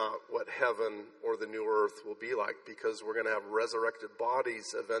that is not what heaven or the new earth will be like, because we're going to have resurrected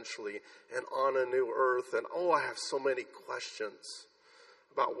bodies eventually and on a new earth. And I have so many questions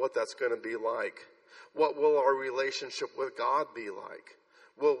about what that's going to be like. What will our relationship with God be like?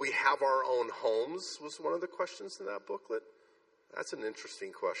 Will we have our own homes, was one of the questions in that booklet. That's an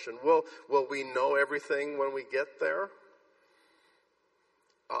interesting question. Will we know everything when we get there?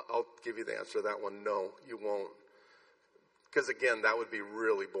 I'll give you the answer to that one. No, you won't. Because again, that would be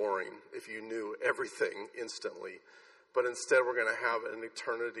really boring if you knew everything instantly. But instead, we're going to have an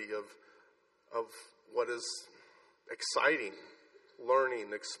eternity of what is exciting,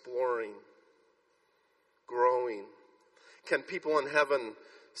 learning, exploring, growing. Can people in heaven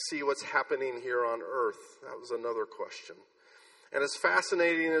see what's happening here on earth? That was another question. And as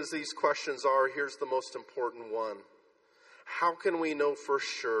fascinating as these questions are, here's the most important one. How can we know for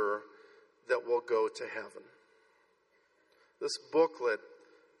sure that we'll go to heaven? This booklet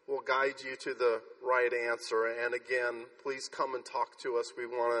will guide you to the right answer. And again, please come and talk to us. We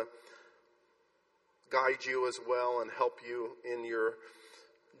want to guide you as well and help you in your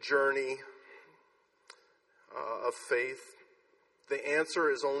journey of faith. The answer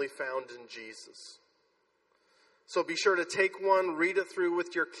is only found in Jesus. So be sure to take one, read it through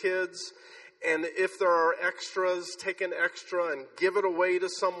with your kids. And if there are extras, take an extra and give it away to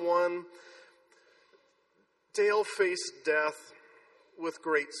someone. Dale faced death with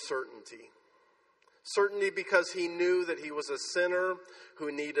great certainty. Certainty because he knew that he was a sinner who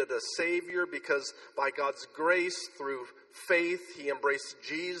needed a Savior, because by God's grace, through faith, he embraced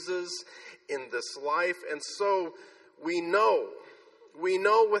Jesus in this life. And so we know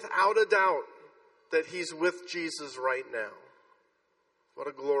without a doubt that he's with Jesus right now. What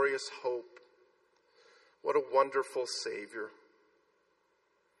a glorious hope. What a wonderful Savior.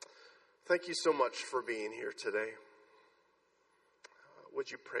 Thank you so much for being here today.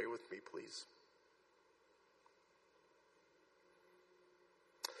 Would you pray with me, please?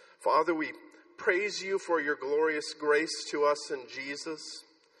 Father, we praise you for your glorious grace to us in Jesus.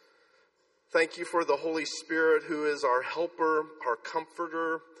 Thank you for the Holy Spirit, who is our helper, our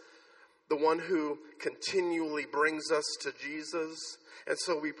comforter, the one who continually brings us to Jesus. And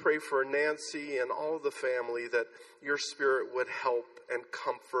so we pray for Nancy and all the family, that your Spirit would help and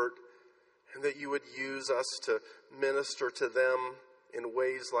comfort, and that you would use us to minister to them in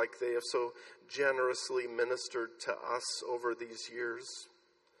ways like they have so generously ministered to us over these years.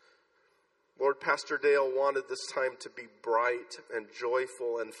 Lord, Pastor Dale wanted this time to be bright and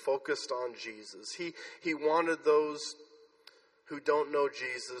joyful and focused on Jesus. He wanted those who don't know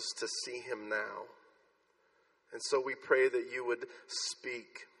Jesus to see him now. And so we pray that you would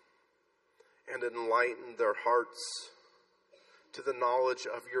speak and enlighten their hearts to the knowledge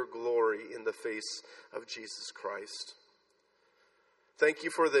of your glory in the face of Jesus Christ. Thank you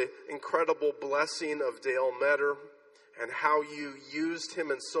for the incredible blessing of Dale Meador and how you used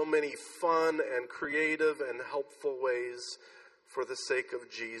him in so many fun and creative and helpful ways for the sake of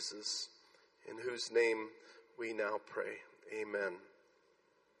Jesus, in whose name we now pray. Amen.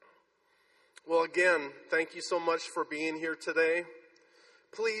 Well, again, thank you so much for being here today.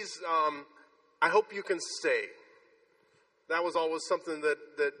 Please, I hope you can stay. That was always something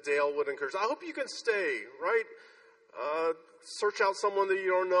that Dale would encourage. I hope you can stay, right? Search out someone that you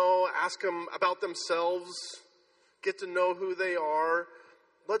don't know. Ask them about themselves. Get to know who they are.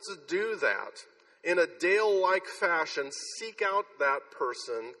 Let's do that. In a Dale-like fashion, seek out that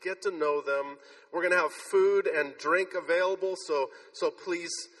person. Get to know them. We're going to have food and drink available, so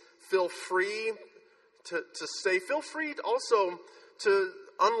please feel free to stay. Feel free also to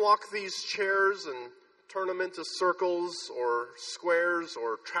unlock these chairs and turn them into circles or squares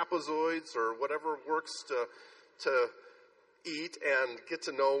or trapezoids or whatever works to eat and get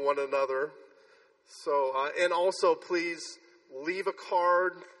to know one another. So, and also please leave a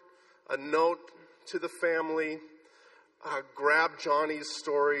card, a note to the family. Grab Johnny's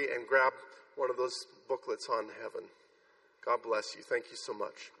story and grab one of those booklets on heaven. God bless you. Thank you so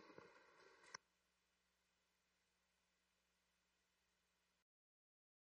much.